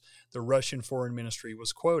members, the Russian Foreign Ministry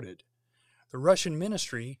was quoted. The Russian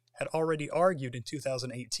ministry had already argued in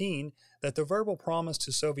 2018 that the verbal promise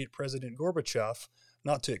to Soviet President Gorbachev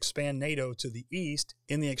not to expand NATO to the east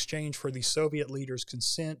in the exchange for the Soviet leaders'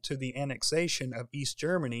 consent to the annexation of East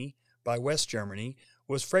Germany by West Germany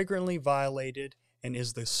was flagrantly violated and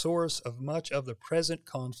is the source of much of the present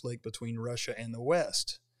conflict between Russia and the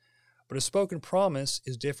West. But a spoken promise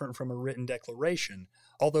is different from a written declaration,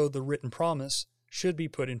 although the written promise should be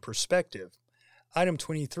put in perspective. Item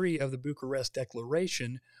 23 of the Bucharest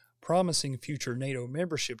Declaration, promising future NATO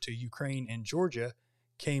membership to Ukraine and Georgia,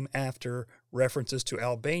 came after references to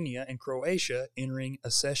Albania and Croatia entering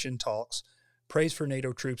accession talks, praise for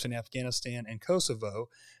NATO troops in Afghanistan and Kosovo,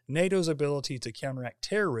 NATO's ability to counteract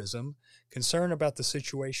terrorism, concern about the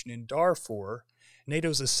situation in Darfur,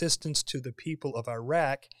 NATO's assistance to the people of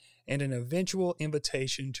Iraq, and an eventual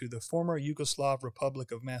invitation to the former Yugoslav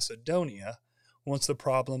Republic of Macedonia once the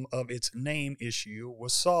problem of its name issue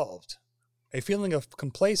was solved. A feeling of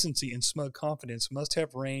complacency and smug confidence must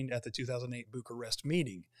have reigned at the 2008 Bucharest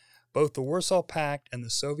meeting. Both the Warsaw Pact and the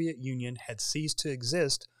Soviet Union had ceased to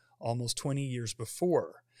exist almost 20 years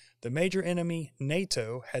before. The major enemy,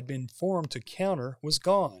 NATO, had been formed to counter was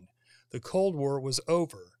gone. The Cold War was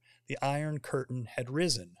over. The Iron Curtain had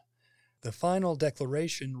risen. The final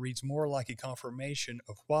declaration reads more like a confirmation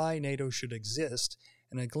of why NATO should exist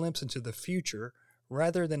and a glimpse into the future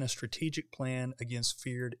rather than a strategic plan against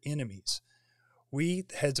feared enemies. We,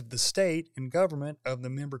 the heads of the state and government of the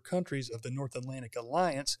member countries of the North Atlantic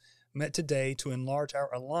Alliance, met today to enlarge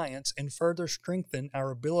our alliance and further strengthen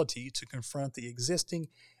our ability to confront the existing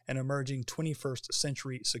and emerging 21st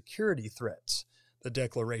century security threats, the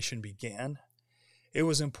declaration began. It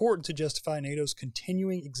was important to justify NATO's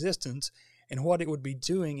continuing existence and what it would be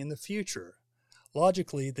doing in the future.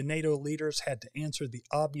 Logically, the NATO leaders had to answer the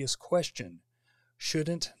obvious question: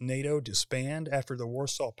 shouldn't NATO disband after the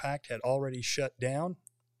Warsaw Pact had already shut down?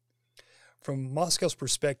 From Moscow's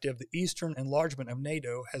perspective, the eastern enlargement of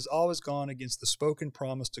NATO has always gone against the spoken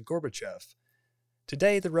promise to Gorbachev.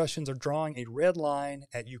 Today, the Russians are drawing a red line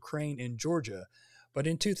at Ukraine and Georgia, but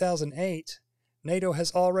in 2008, NATO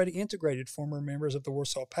has already integrated former members of the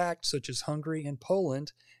Warsaw Pact such as Hungary and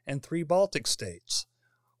Poland and 3 Baltic states.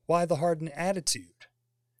 Why the hardened attitude?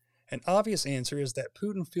 An obvious answer is that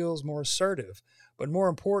Putin feels more assertive, but more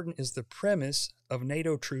important is the premise of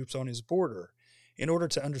NATO troops on his border. In order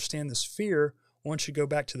to understand this fear, one should go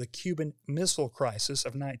back to the Cuban Missile Crisis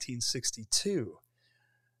of 1962.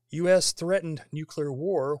 U.S. threatened nuclear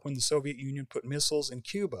war when the Soviet Union put missiles in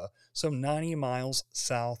Cuba, some 90 miles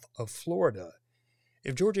south of Florida.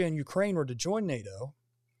 If Georgia and Ukraine were to join NATO,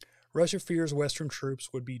 Russia fears Western troops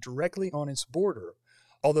would be directly on its border.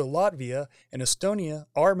 Although Latvia and Estonia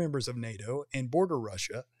are members of NATO and border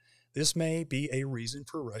Russia, this may be a reason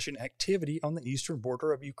for Russian activity on the eastern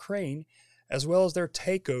border of Ukraine, as well as their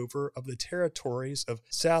takeover of the territories of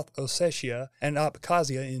South Ossetia and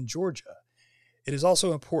Abkhazia in Georgia. It is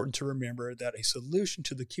also important to remember that a solution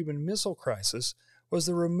to the Cuban Missile Crisis was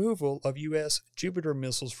the removal of U.S. Jupiter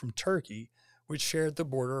missiles from Turkey, which shared the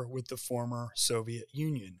border with the former Soviet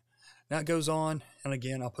Union. Now it goes on, and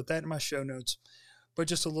again, I'll put that in my show notes, but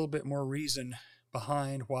just a little bit more reason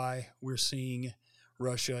behind why we're seeing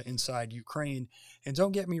Russia inside Ukraine. And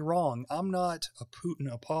don't get me wrong, I'm not a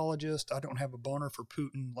Putin apologist. I don't have a boner for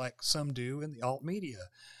Putin like some do in the alt media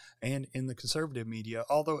and in the conservative media,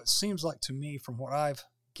 although it seems like to me, from what I've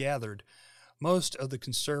gathered, most of the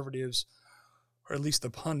conservatives, or at least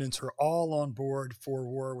the pundits, are all on board for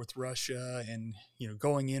war with Russia and,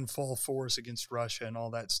 going in full force against Russia and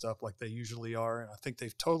all that stuff like they usually are. And I think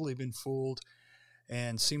they've totally been fooled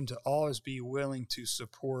and seem to always be willing to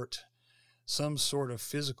support some sort of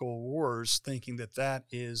physical wars, thinking that that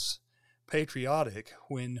is patriotic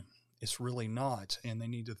when it's really not. And they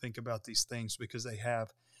need to think about these things because they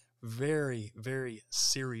have very, very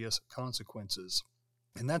serious consequences.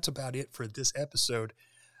 And that's about it for this episode.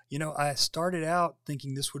 I started out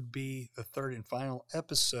thinking this would be the third and final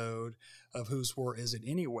episode of Whose War Is It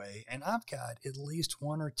Anyway? And I've got at least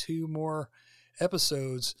 1 or 2 more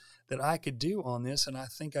episodes that I could do on this, and I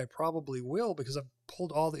think I probably will because I've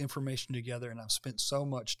pulled all the information together and I've spent so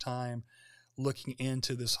much time looking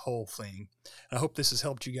into this whole thing. And I hope this has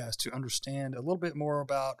helped you guys to understand a little bit more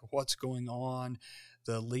about what's going on,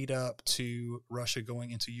 the lead up to Russia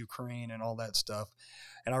going into Ukraine and all that stuff.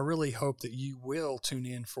 And I really hope that you will tune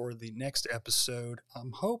in for the next episode.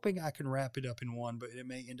 I'm hoping I can wrap it up in 1, but it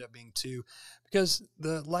may end up being 2 because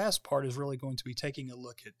the last part is really going to be taking a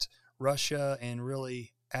look at Russia and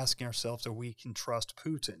really asking ourselves if we can trust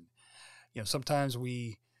Putin. Sometimes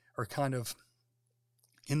we are kind of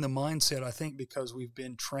in the mindset, I think, because we've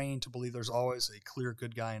been trained to believe there's always a clear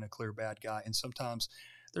good guy and a clear bad guy. And sometimes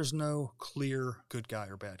there's no clear good guy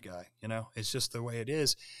or bad guy. It's just the way it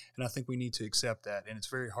is. And I think we need to accept that. And it's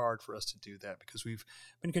very hard for us to do that because we've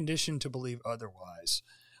been conditioned to believe otherwise.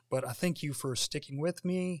 But I thank you for sticking with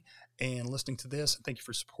me and listening to this. Thank you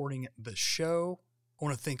for supporting the show. I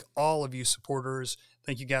want to thank all of you supporters.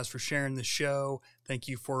 Thank you guys for sharing the show. Thank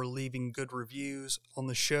you for leaving good reviews on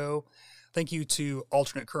the show. Thank you to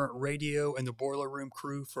Alternate Current Radio and the Boiler Room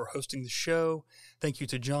crew for hosting the show. Thank you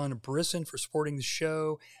to John Brisson for supporting the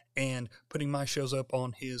show and putting my shows up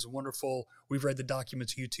on his wonderful We've Read the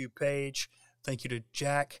Documents YouTube page. Thank you to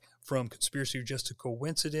Jack from Conspiracy or Just a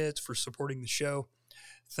Coincidence for supporting the show.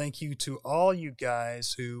 Thank you to all you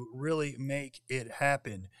guys who really make it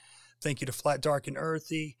happen. Thank you to Flat, Dark, and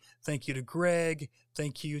Earthy. Thank you to Greg.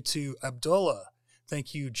 Thank you to Abdullah.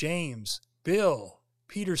 Thank you, James, Bill,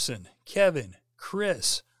 Peterson, Kevin,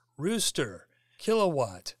 Chris, Rooster,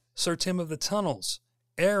 Kilowatt, Sir Tim of the Tunnels,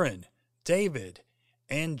 Aaron, David,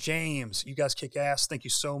 and James. You guys kick ass. Thank you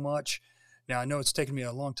so much. Now, I know it's taken me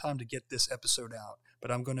a long time to get this episode out,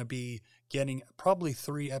 but I'm going to be getting probably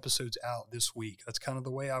 3 episodes out this week. That's kind of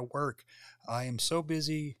the way I work. I am so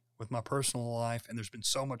busy with my personal life, and there's been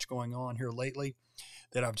so much going on here lately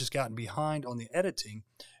that I've just gotten behind on the editing,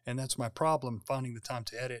 and that's my problem, finding the time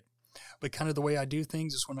to edit. But kind of the way I do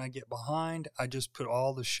things is when I get behind, I just put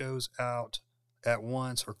all the shows out at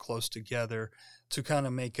once or close together to kind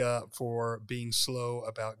of make up for being slow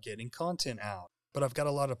about getting content out. But I've got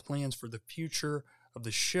a lot of plans for the future of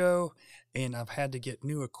the show, and I've had to get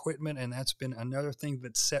new equipment, and that's been another thing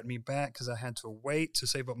that set me back because I had to wait to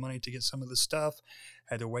save up money to get some of the stuff.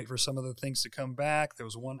 Had to wait for some of the things to come back. There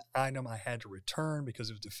was one item I had to return because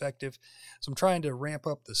it was defective. So I'm trying to ramp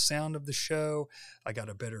up the sound of the show. I got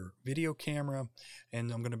a better video camera,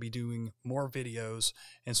 and I'm going to be doing more videos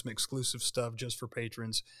and some exclusive stuff just for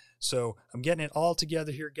patrons. So I'm getting it all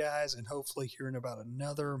together here, guys, and hopefully here in about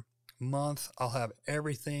another month, I'll have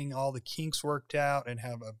everything, all the kinks worked out and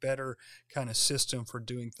have a better kind of system for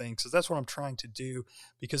doing things. So that's what I'm trying to do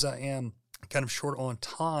because I am kind of short on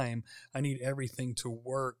time. I need everything to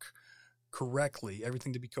work correctly,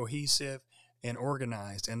 everything to be cohesive and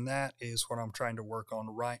organized. And that is what I'm trying to work on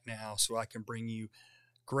right now so I can bring you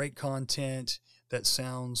great content that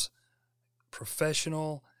sounds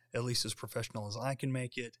professional, at least as professional as I can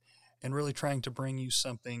make it, and really trying to bring you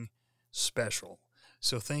something special.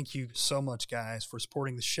 So thank you so much, guys, for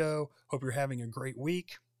supporting the show. Hope you're having a great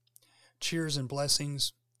week. Cheers and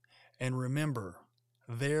blessings. And remember,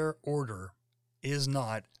 their order is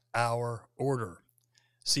not our order.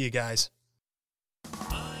 See you guys.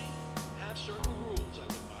 I have certain rules I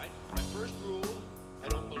live by. My first rule, I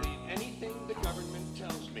don't believe anything the government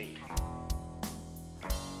tells me.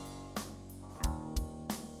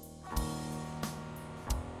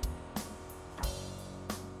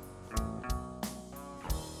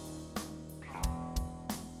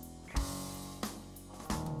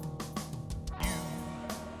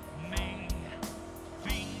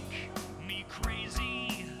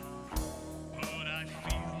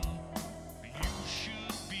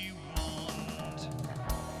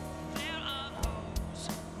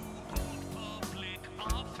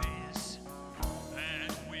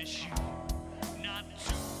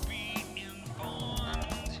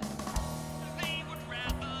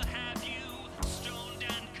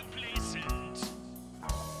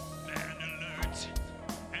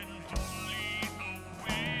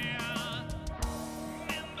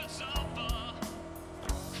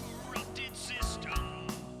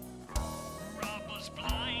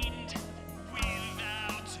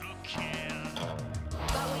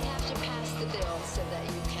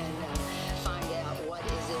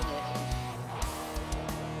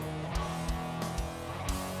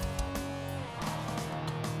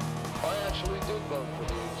 Did vote for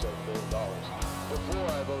the $87 billion. Before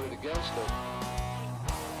I voted against it.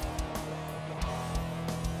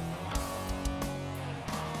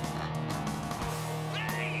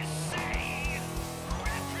 They say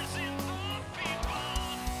represent the people,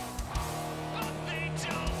 but they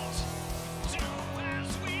don't do as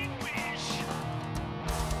we wish.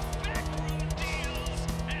 Backroom deals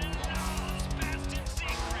and laws passed in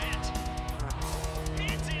secret.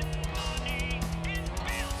 Hidden money in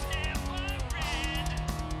bills never read.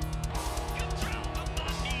 Control the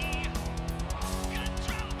money.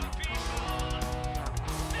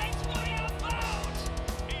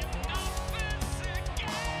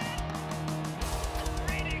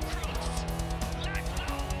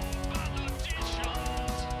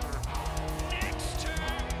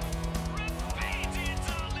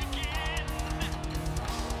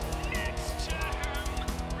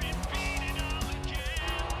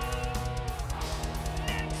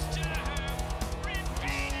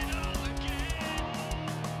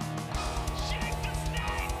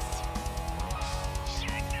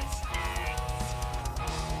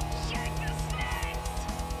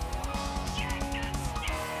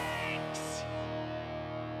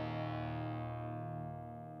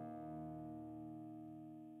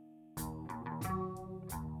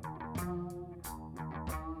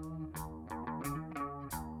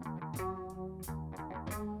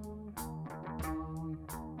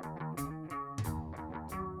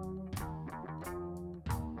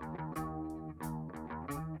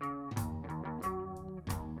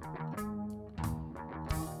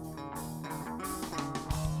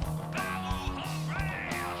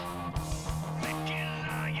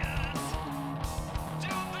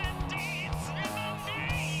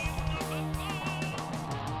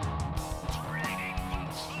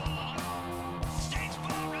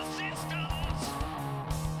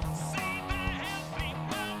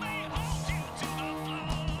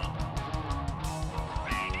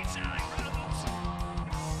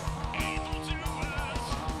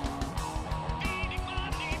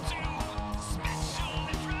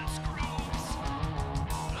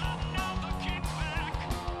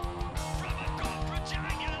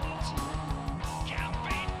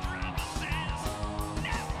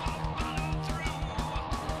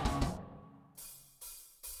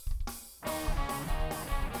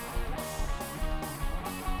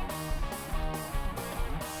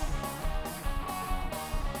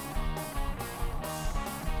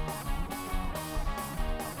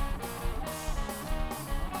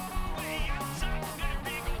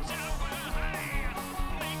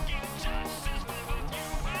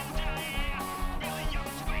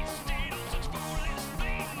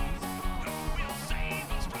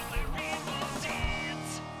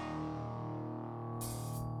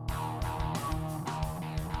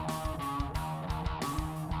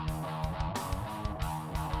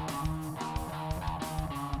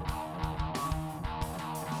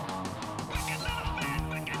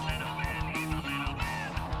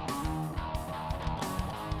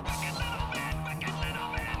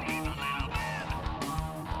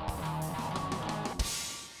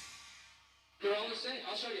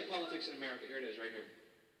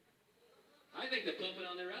 think the puppet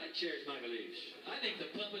on the right shares my beliefs. I think the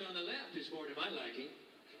puppet on the left is more to my liking.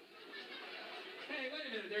 Hey, wait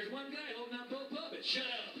a minute. There's one guy holding up both puppets. Shut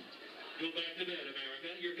up. Go back to bed, America.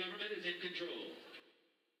 Your government is in control.